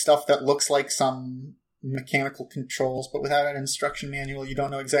some stuff that looks like some mechanical controls, but without an instruction manual, you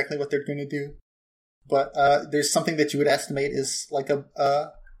don't know exactly what they're going to do. But there's something that you would estimate is like a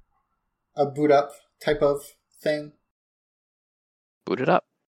boot up type of thing. Boot it up.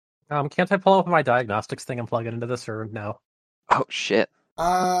 Can't I pull up my diagnostics thing and plug it into this, or no? Oh shit.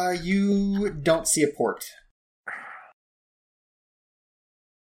 You don't see a port.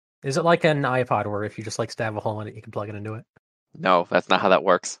 Is it like an iPod where if you just like stab a hole in it, you can plug it into it? No, that's not how that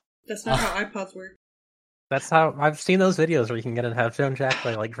works. That's not how iPods work. That's how I've seen those videos where you can get a headphone jack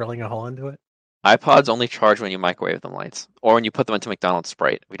by like drilling a hole into it. iPods only charge when you microwave them, lights, or when you put them into McDonald's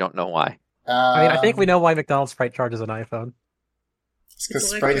Sprite. We don't know why. I mean, I think we know why McDonald's Sprite charges an iPhone. It's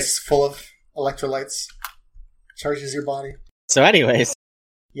because Sprite is full of electrolytes. Charges your body. So anyways.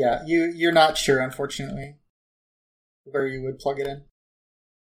 Yeah, you're not sure, unfortunately, where you would plug it in.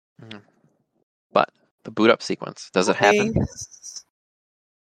 But the boot up sequence, does it happen?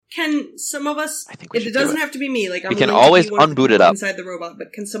 Can some of us... I think we it doesn't have to be me. Like, we can always unboot it up inside the robot,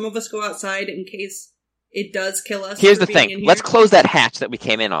 but can some of us go outside in case it does kill us? Here's the thing. Let's close that hatch that we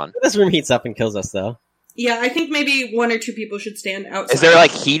came in on. This room heats up and kills us, though. Yeah, I think maybe 1 or 2 people should stand outside. Is there,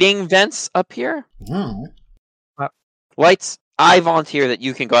 like, heating vents up here? Hmm. Lights, I volunteer that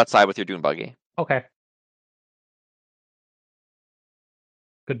you can go outside with your dune buggy. Okay.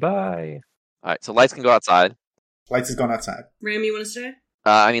 Goodbye. Alright, so Lights can go outside. Lights is going outside. Ram, you want to stay?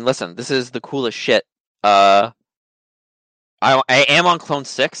 I mean, listen, this is the coolest shit. I am on Clone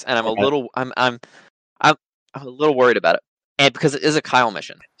 6, and I'm a little worried about it. And because it is a Kyle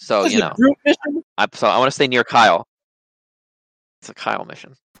mission. So, you know. I want to stay near Kyle. It's a Kyle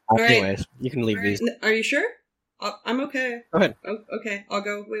mission. Anyways, right. You can leave these. Are you sure? I'm okay. Go ahead. Oh, okay, I'll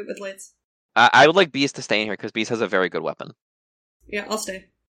go wait with Lights. I would like Beast to stay in here, because Beast has a very good weapon. Yeah, I'll stay.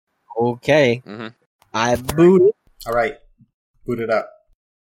 Okay. Mm-hmm. I boot it. Alright. Boot it up.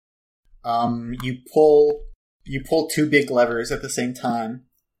 You pull 2 big levers at the same time,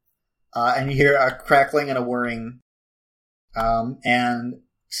 and you hear a crackling and a whirring, and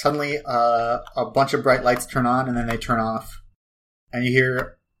suddenly a bunch of bright lights turn on, and then they turn off, and you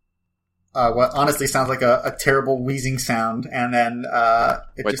hear what honestly sounds like a terrible wheezing sound, and then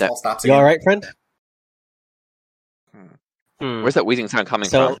it just all stops again. You alright, friend? Where's that wheezing sound coming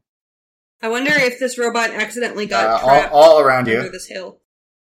from? I wonder if this robot accidentally got trapped all around you under this hill.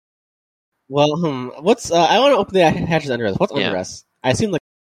 Well, what's I want to open the hatches under us. What's under us? I assume like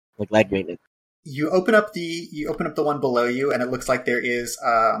lag maintenance. You open up the one below you, and it looks like there is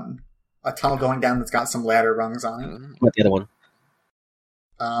a tunnel going down that's got some ladder rungs on it. What's the other one?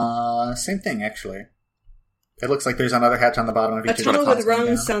 Same thing actually. It looks like there's another hatch on the bottom of each. A tunnel with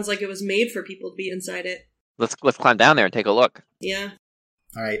rungs sounds like it was made for people to be inside it. Let's climb down there and take a look. Yeah.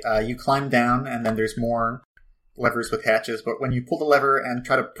 All right. You climb down, and then there's more levers with hatches. But when you pull the lever and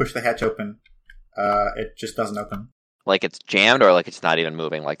try to push the hatch open, it just doesn't open. Like it's jammed, or like it's not even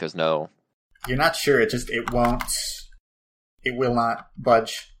moving. Like there's no. You're not sure. It won't. It will not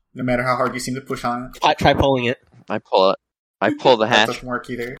budge, no matter how hard you seem to push on it. I try pulling it. I pull it. I pull the hatch. That doesn't work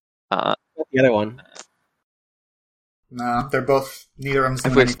either. The other one. No, they're both. Neither of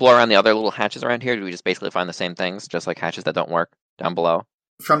them. If we explore around the other little hatches around here, do we just basically find the same things, just like hatches that don't work down below?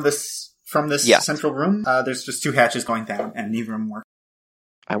 From this central room, there's just 2 hatches going down, and neither of them work.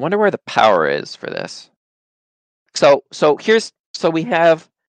 I wonder where the power is for this. So we have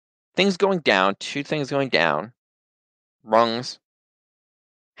things going down, 2 things going down, rungs,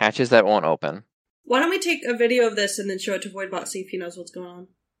 hatches that won't open. Why don't we take a video of this and then show it to Voidbot, see if he knows what's going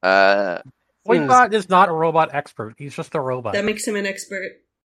on? Voidbot is not a robot expert. He's just a robot. That makes him an expert.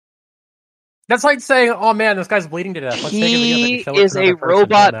 That's like saying, "Oh man, this guy's bleeding to death." Let's take a video and show it is to a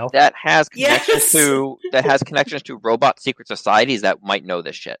robot that has connections Yes! to robot secret societies that might know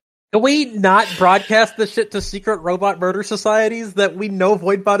this shit. Can we not broadcast this shit to secret robot murder societies that we know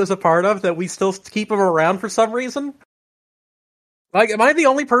Voidbot is a part of, that we still keep him around for some reason? Like, am I the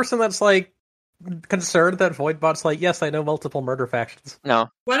only person that's, like, concerned that Voidbot's like, yes, I know multiple murder factions? No.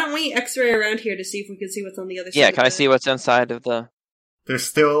 Why don't we x-ray around here to see if we can see what's on the other side? Yeah, can I see what's inside of the... There's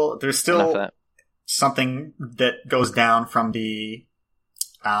still something that goes down from the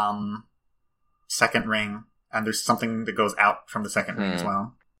second ring, and there's something that goes out from the second ring as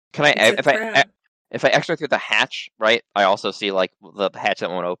well. Can I, if I x-ray through the hatch, right? I also see like the hatch that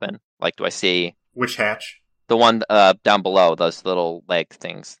won't open. Like, do I see which hatch? The one down below, those little leg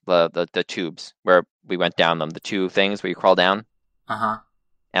things, the tubes where we went down them, the 2 things where you crawl down. And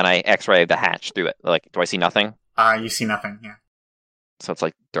I x-ray the hatch through it. Like, do I see nothing? You see nothing. Yeah. So it's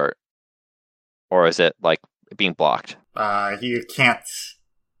like dirt, or is it like being blocked? You can't.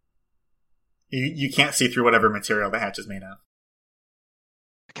 You can't see through whatever material the hatch is made of.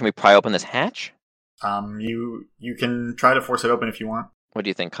 Can we pry open this hatch? You can try to force it open if you want. What do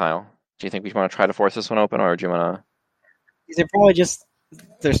you think, Kyle? Do you think we want to try to force this one open, or do you want to? They're probably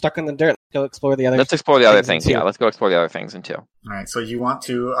they're stuck in the dirt. Let's go explore the other. Let's explore the other things. Yeah, let's go explore the other things in 2. All right. So you want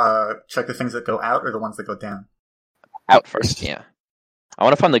to check the things that go out or the ones that go down? Out first. Yeah. I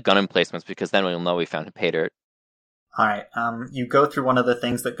want to find the gun emplacements because then we'll know we found pay dirt. All right. You go through one of the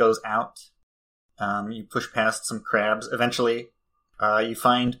things that goes out. You push past some crabs. Eventually, you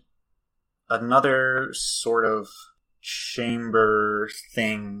find another sort of chamber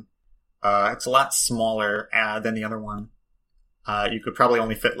thing. It's a lot smaller than the other one. You could probably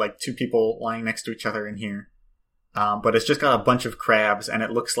only fit like 2 people lying next to each other in here. But it's just got a bunch of crabs, and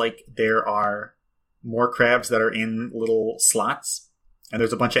it looks like there are more crabs that are in little slots, and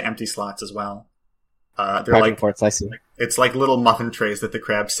there's a bunch of empty slots as well. They're like ports, I see. It's like little muffin trays that the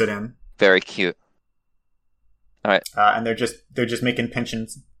crabs sit in. Very cute. All right. And they're just making pinching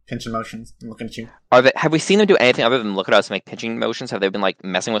motions and looking at you. Have we seen them do anything other than look at us and make pinching motions? Have they been like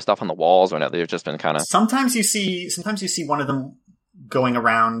messing with stuff on the walls, or no? They've just been kind of. Sometimes you see one of them going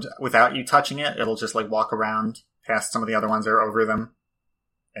around without you touching it. It'll just like walk around past some of the other ones that are over them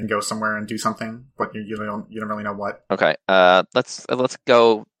and go somewhere and do something, but you don't really know what. Okay. Let's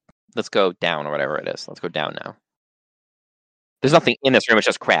go down or whatever it is. Let's go down now. There's nothing in this room. It's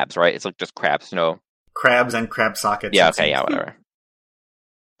just crabs, right? It's like just crabs. Crabs and crab sockets. Yeah. Okay. Yeah. Whatever.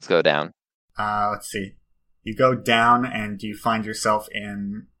 Let's go down. Let's see. You go down and you find yourself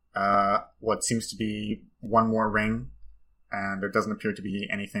in what seems to be one more ring, and there doesn't appear to be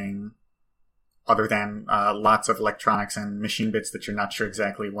anything other than lots of electronics and machine bits that you're not sure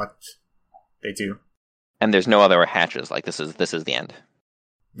exactly what they do. And there's no other hatches. Like this is the end.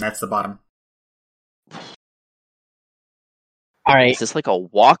 That's the bottom. All right. Is this like a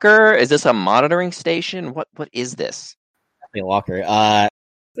walker? Is this a monitoring station? What is this? A walker.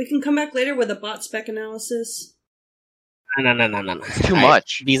 We can come back later with a bot spec analysis. No. It's too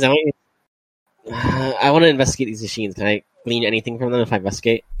much. These I want to investigate these machines. Can I glean anything from them if I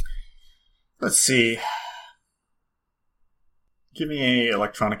investigate? Let's see. Give me a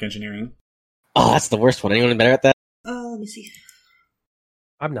electronic engineering. Oh, that's the worst one. Anyone better at that? Let me see.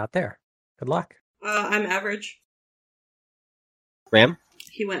 I'm not there. Good luck. I'm average. Ram?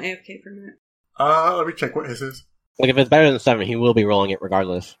 He went AFK for a minute. Let me check what his is. Like, if it's better than 7, he will be rolling it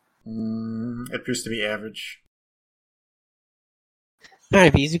regardless. It appears to be average.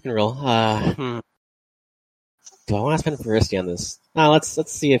 Alright, Bees, you can roll. Do I want to spend Ferocity on this?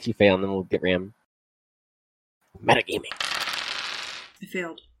 Let's see if you fail, and then we'll get Ram. Metagaming. I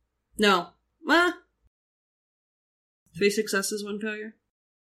failed. No. 3 successes, 1 failure.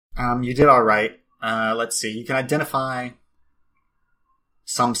 You did alright. Let's see. You can identify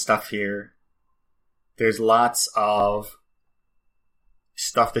some stuff here. There's lots of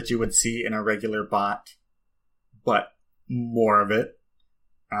stuff that you would see in a regular bot, but more of it.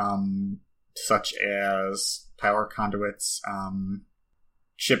 Such as power conduits,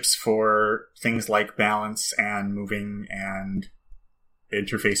 chips for things like balance and moving and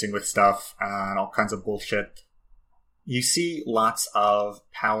interfacing with stuff, and all kinds of bullshit. You see lots of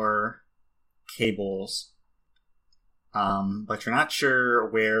power cables, but you're not sure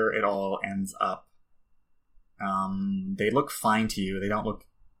where it all ends up. They look fine to you. They don't look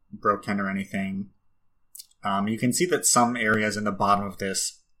broken or anything. You can see that some areas in the bottom of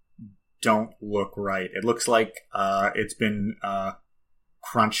this don't look right. It looks like it's been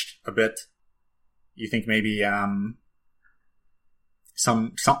crunched a bit. You think maybe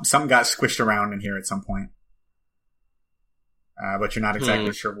some got squished around in here at some point, but you're not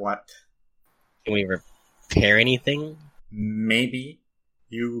exactly sure what. Can we repair anything? Maybe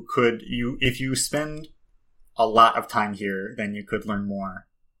you could. If you spend a lot of time here, then you could learn more.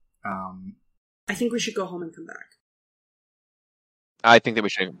 I think we should go home and come back. I think that we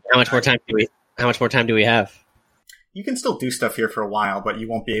should. How much more time do we have? You can still do stuff here for a while, but you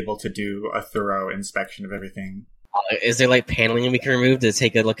won't be able to do a thorough inspection of everything. Is there like paneling we can remove to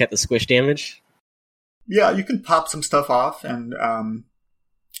take a look at the squish damage? Yeah, you can pop some stuff off, and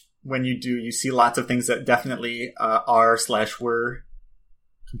when you do, you see lots of things that definitely are/were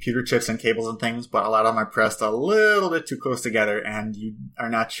computer chips and cables and things, but a lot of them are pressed a little bit too close together, and you are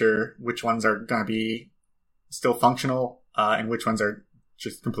not sure which ones are going to be still functional and which ones are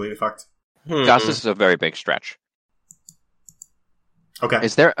just completely fucked. Josh, this is a very big stretch. Okay.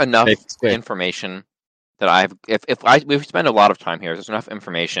 Is there enough information that we've spent a lot of time here, is there enough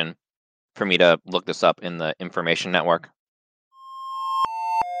information for me to look this up in the information network?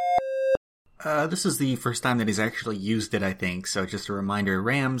 This is the first time that he's actually used it, I think. So just a reminder,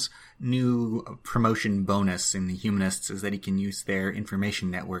 Ram's new promotion bonus in the Humanists is that he can use their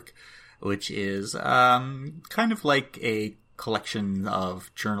information network, which is kind of like a collection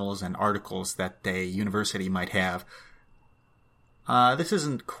of journals and articles that a university might have. This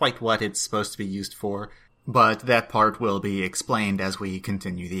isn't quite what it's supposed to be used for, but that part will be explained as we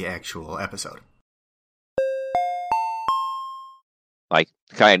continue the actual episode. Like,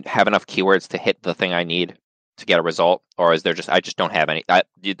 can I have enough keywords to hit the thing I need to get a result? Or is there I just don't have any, I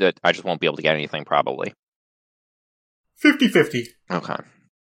just won't be able to get anything, probably. 50-50. Okay.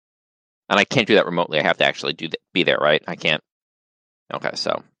 And I can't do that remotely. I have to actually be there, right? I can't. Okay,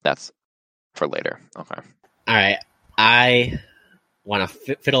 so that's for later. Okay. Alright, I want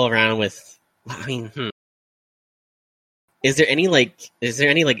to fiddle around with, Is there any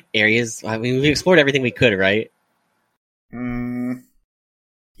areas, we've explored everything we could, right?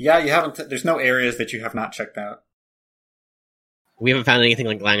 Yeah, you haven't. There's no areas that you have not checked out. We haven't found anything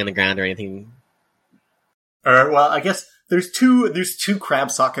like lying on the ground or anything. Well, I guess there's two crab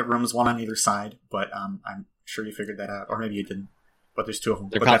socket rooms, one on either side. But I'm sure you figured that out, or maybe you didn't. But there's two of them.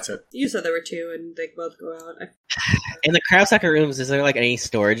 But that's it. You said there were two, and they both go out. In the crab socket rooms, is there like any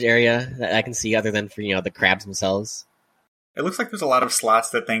storage area that I can see other than for the crabs themselves? It looks like there's a lot of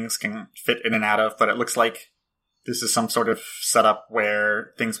slots that things can fit in and out of, but it looks like this is some sort of setup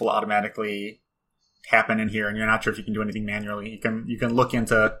where things will automatically happen in here, and you're not sure if you can do anything manually. You can look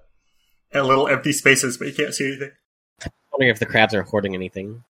into little empty spaces, but you can't see anything. I'm wondering if the crabs are hoarding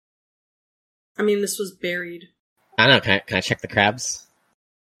anything. I mean, this was buried. I don't know. Can I check the crabs?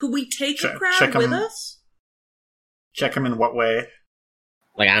 Could we take a crab with us? Check them in what way?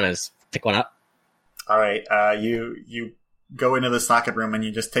 Like, I don't know, just pick one up. All right. You go into the socket room and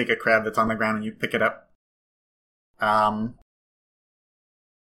you just take a crab that's on the ground and you pick it up.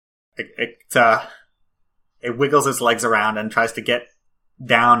 It wiggles its legs around and tries to get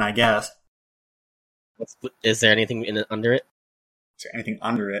down, I guess. Is there anything under it? Is there anything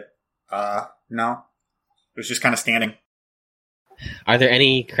under it? No. It was just kind of standing. Are there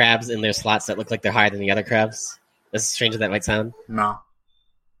any crabs in their slots that look like they're higher than the other crabs? As strange as that might sound. No.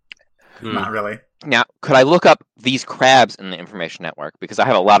 Not really. Now, could I look up these crabs in the information network? Because I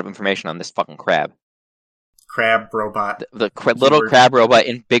have a lot of information on this fucking crab. Crab robot. The little crab robot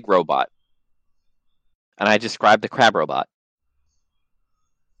in big robot. And I described the crab robot.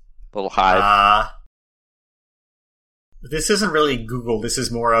 Little hive. This isn't really Google. This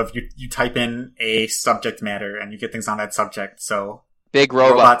is more of you type in a subject matter and you get things on that subject. So big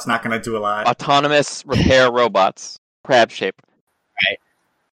robot. Robot's not going to do a lot. Autonomous repair robots. Crab shape. Right.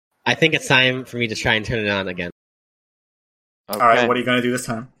 I think it's time for me to try and turn it on again. Okay. All right, what are you going to do this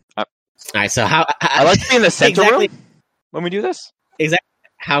time? Alright, so how... I like to be in the center room when we do this. Exactly.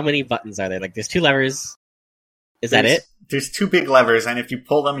 How many buttons are there? Like, there's 2 levers. Is that it? There's 2 big levers, and if you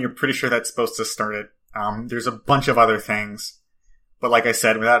pull them, you're pretty sure that's supposed to start it. There's a bunch of other things. But like I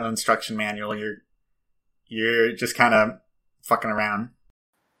said, without an instruction manual, you're just kind of fucking around.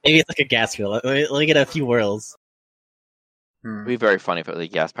 Maybe it's like a gas wheel. Let me get a few whirls. It'd be very funny if it was a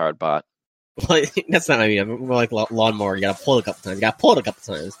gas-powered bot. Well, that's not what I mean. I'm more like lawnmower. You gotta pull it a couple times. You gotta pull it a couple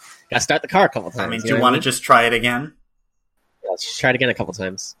times. You gotta start the car a couple times. I mean, do you want to just try it again? Yeah, let's just try it again a couple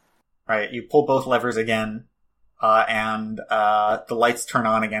times. Alright, you pull both levers again, and the lights turn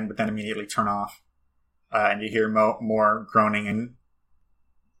on again, but then immediately turn off. And you hear more groaning and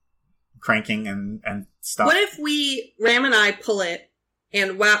cranking and stuff. What if Ram and I pull it,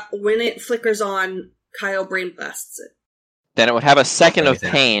 and when it flickers on, Kyle brain blasts it? Then it would have a second of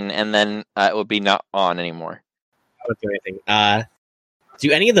pain, and then it would be not on anymore. I would do anything.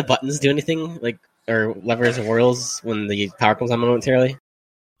 Do any of the buttons do anything, like, or levers or whirls when the power comes on momentarily?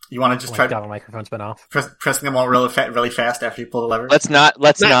 You want to just try the microphone's been off. Pressing them all really fast after you pull the lever? Let's not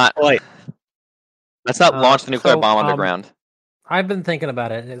launch the nuclear bomb on the ground. I've been thinking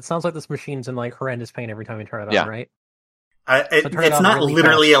about it. It sounds like this machine's in like horrendous pain every time you turn it on, right? It's not really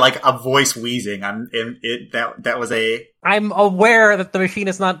literally like a voice wheezing. That was a. I'm aware that the machine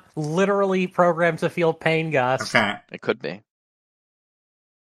is not literally programmed to feel pain, Gus. Okay, it could be,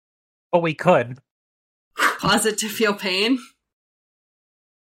 but we could cause it to feel pain.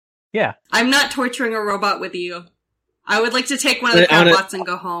 Yeah, I'm not torturing a robot with you. I would like to take one of the crab bots and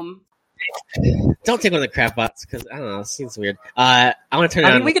go home. Don't take one of the crab bots because I don't know. It seems weird. I want to turn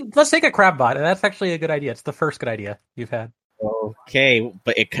it on. Let's take a crab bot, and that's actually a good idea. It's the first good idea you've had. Okay,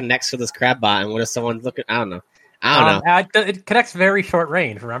 but it connects to this crab bot, and what if someone's looking? I don't know. It connects very short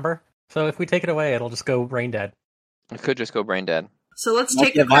range. Remember, so if we take it away, it'll just go brain dead. It could just go brain dead. So let's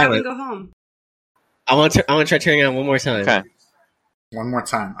take the crab and go home. I want to try turning it on one more time. Okay. One more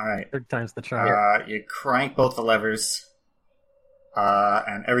time. All right. Third time's the charm. You crank both the levers,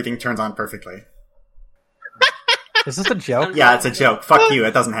 and everything turns on perfectly. Is this a joke? Yeah, it's a joke. Fuck you.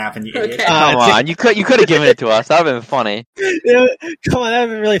 It doesn't happen, you idiot. Okay. Come on, you could have given it to us. That would have been funny. Come on, that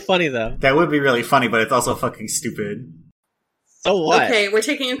would be really funny though. That would be really funny, but it's also fucking stupid. So what? Okay, we're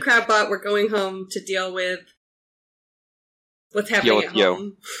taking a crab bot. We're going home to deal with what's happening at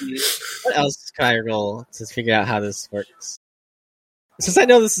home. What else can I roll to figure out how this works? Since I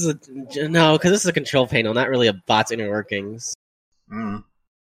know this is because this is a control panel, not really a bot's inner workings. Mm.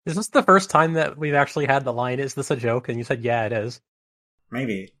 Is this the first time that we've actually had the line, is this a joke? And you said, yeah, it is.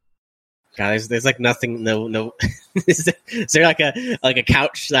 Maybe. God, there's like nothing, no. Is there like a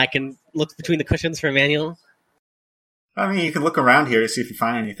couch that I can look between the cushions for a manual? I mean, you can look around here to see if you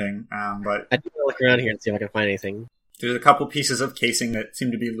find anything, but I do want to look around here and see if I can find anything. There's a couple pieces of casing that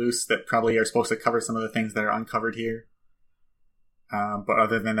seem to be loose that probably are supposed to cover some of the things that are uncovered here. But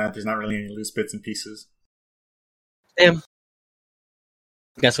other than that, there's not really any loose bits and pieces. Damn.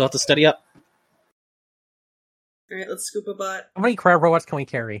 Guess we'll have to study up. Alright, let's scoop a bot. How many crab robots can we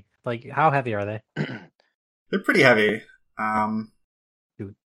carry? Like, how heavy are they? They're pretty heavy.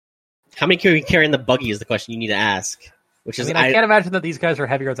 Dude. How many can we carry in the buggy is the question you need to ask. Which is, I can't imagine that these guys are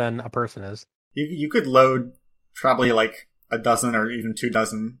heavier than a person is. You could load probably like a dozen or even 2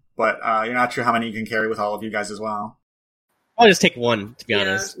 dozen, but you're not sure how many you can carry with all of you guys as well. I'll just take one, to be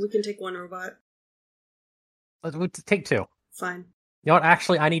honest. We can take one robot. We'll take 2. Fine. You know what?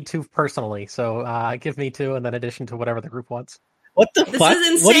 Actually, I need 2 personally, so give me 2 and then addition to whatever the group wants. What the This fuck?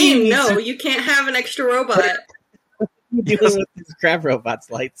 is What do you insane. need No, to you can't have an extra robot. do with these crab robots'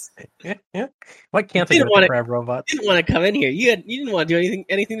 lights? Yeah. What can't they do with the crab robots? You didn't want to come in here. You didn't want to do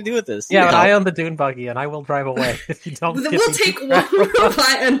anything to do with this. Yeah, but I own the dune buggy, and I will drive away if you don't. We'll take one robot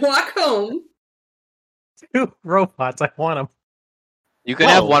and walk home. 2 robots. I want them. You can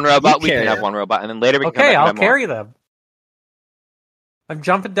have one robot, we can carry have them. one robot, and then later we can come Okay, back and I'll have more. carry them. I'm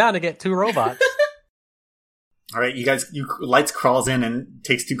jumping down to get 2 robots. Alright, Lights crawls in and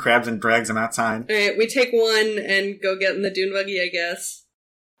takes 2 crabs and drags them outside. Alright, we take one and go get in the dune buggy, I guess.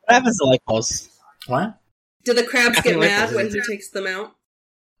 What happens to light posts? What? Do the crabs Nothing get like mad this. when he takes them out?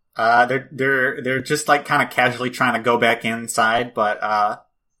 They're just like kind of casually trying to go back inside, but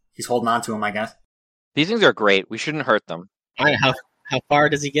he's holding on to them, I guess. These things are great. We shouldn't hurt them. Alright, how far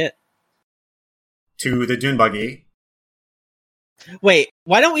does he get? To the dune buggy. Wait,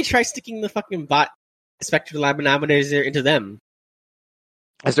 why don't we try sticking the fucking bot spectral analyzer into them?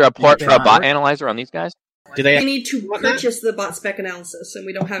 Is there a port Yeah, for a bot work. analyzer on these guys? Do they? We need to purchase the bot spec analysis, and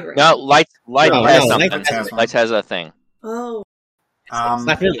we don't have it right No, now. Light No, has no, something. Light has one. Light has a thing. Oh. It's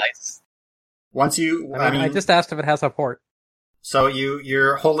not really nice. Once you, I just asked if it has a port. So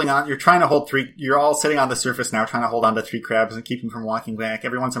you're holding on, you're trying to hold 3, you're all sitting on the surface now trying to hold on to 3 crabs and keep them from walking back.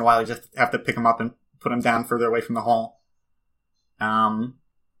 Every once in a while you just have to pick them up and put them down further away from the hole.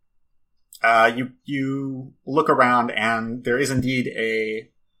 You look around and there is indeed a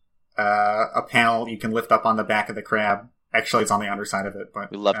panel you can lift up on the back of the crab. Actually, it's on the underside of it, but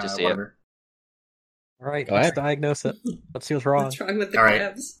We'd love to see whatever. All right, Go let's ahead. diagnose it. Let's see what's wrong. What's wrong with the All right.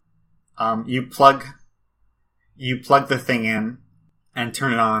 crabs? You plug the thing in and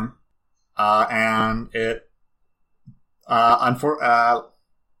turn it on, and it, hang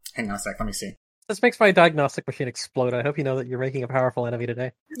on a sec, let me see. This makes my diagnostic machine explode. I hope you know that you're making a powerful enemy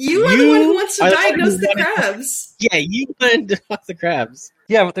today. You are the one who wants to are the diagnose one the who crabs. Yeah, you wanted to fuck the crabs.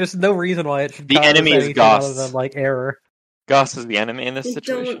 Yeah, but there's no reason why it should The cause enemy is anything Goss. other than, like, error. Goss is the enemy in this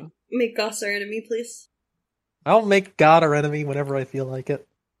situation. Don't make Goss our enemy, please. I'll make God our enemy whenever I feel like it.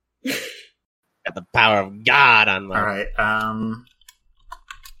 Got the power of God on them. Alright, Are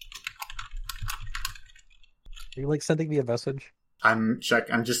you, like, sending me a message? I'm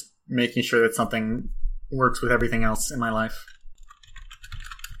just making sure that something works with everything else in my life.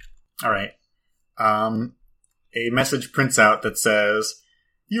 Alright. A message prints out that says,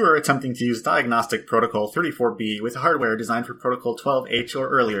 "You are attempting to use Diagnostic Protocol 34B with hardware designed for Protocol 12H or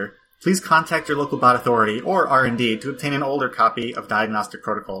earlier. Please contact your local bot authority or R&D to obtain an older copy of Diagnostic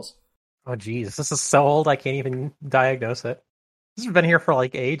Protocols." Oh, jeez. This is so old I can't even diagnose it. This has been here for,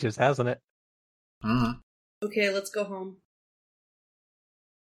 like, ages, hasn't it? Mm-hmm. Okay, let's go home.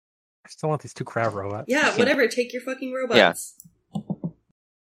 I still want these 2 crab robots. Yeah, whatever. Take your fucking robots.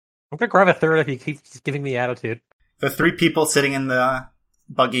 I'm gonna grab a 3rd if you keep giving me attitude. The 3 people sitting in the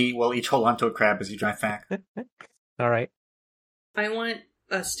buggy will each hold onto a crab as you drive back. Alright. I want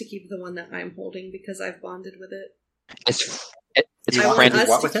us to keep the one that I'm holding because I've bonded with it. It's You I want friendly. what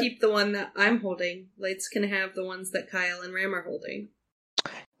us with to it? keep the one that I'm holding. Lights can have the ones that Kyle and Ram are holding.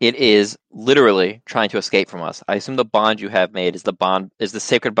 it is literally trying to escape from us. I assume the bond you have made is the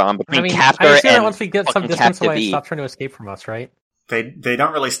sacred bond between captor I assume and that once we get some distance away, it captivee. stops trying to escape from us, right? They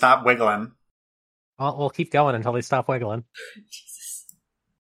don't really stop wiggling. Well, we'll keep going until they stop wiggling. Jesus.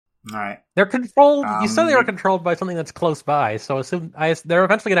 All right. They're controlled. You said they were controlled by something that's close by, so they're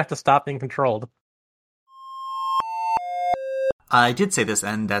eventually gonna have to stop being controlled. I did say this,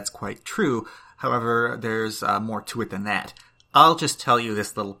 and that's quite true. However, there's more to it than that. I'll just tell you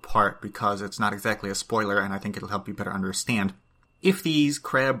this little part because it's not exactly a spoiler, and I think it'll help you better understand. If these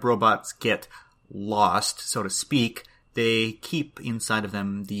crab robots get lost, so to speak, they keep inside of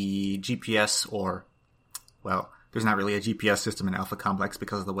them the GPS or, well, there's not really a GPS system in Alpha Complex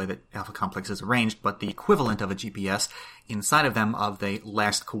because of the way that Alpha Complex is arranged, but the equivalent of a GPS inside of them of the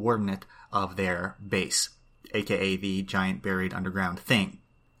last coordinate of their base, aka the giant buried underground thing.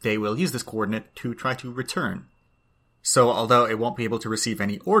 They will use this coordinate to try to return. So although it won't be able to receive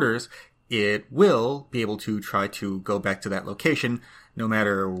any orders, it will be able to try to go back to that location no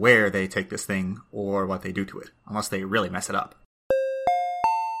matter where they take this thing or what they do to it, unless they really mess it up.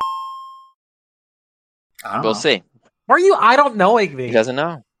 We'll see. Are you? I don't know, Igby. He doesn't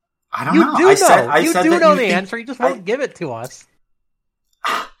know. I don't You know. do I know. said You that do know the think- answer. You just won't give it to us.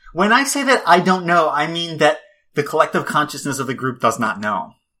 When I say that I don't know, I mean that the collective consciousness of the group does not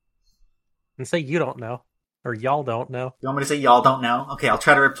know. And say you don't know. Or y'all don't know. You want me to say y'all don't know? Okay, I'll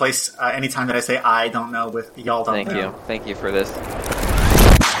try to replace any time that I say I don't know with y'all don't know. Thank you for this.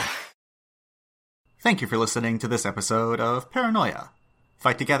 Thank you for listening to this episode of Paranoia.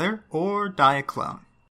 Fight together or die a clone.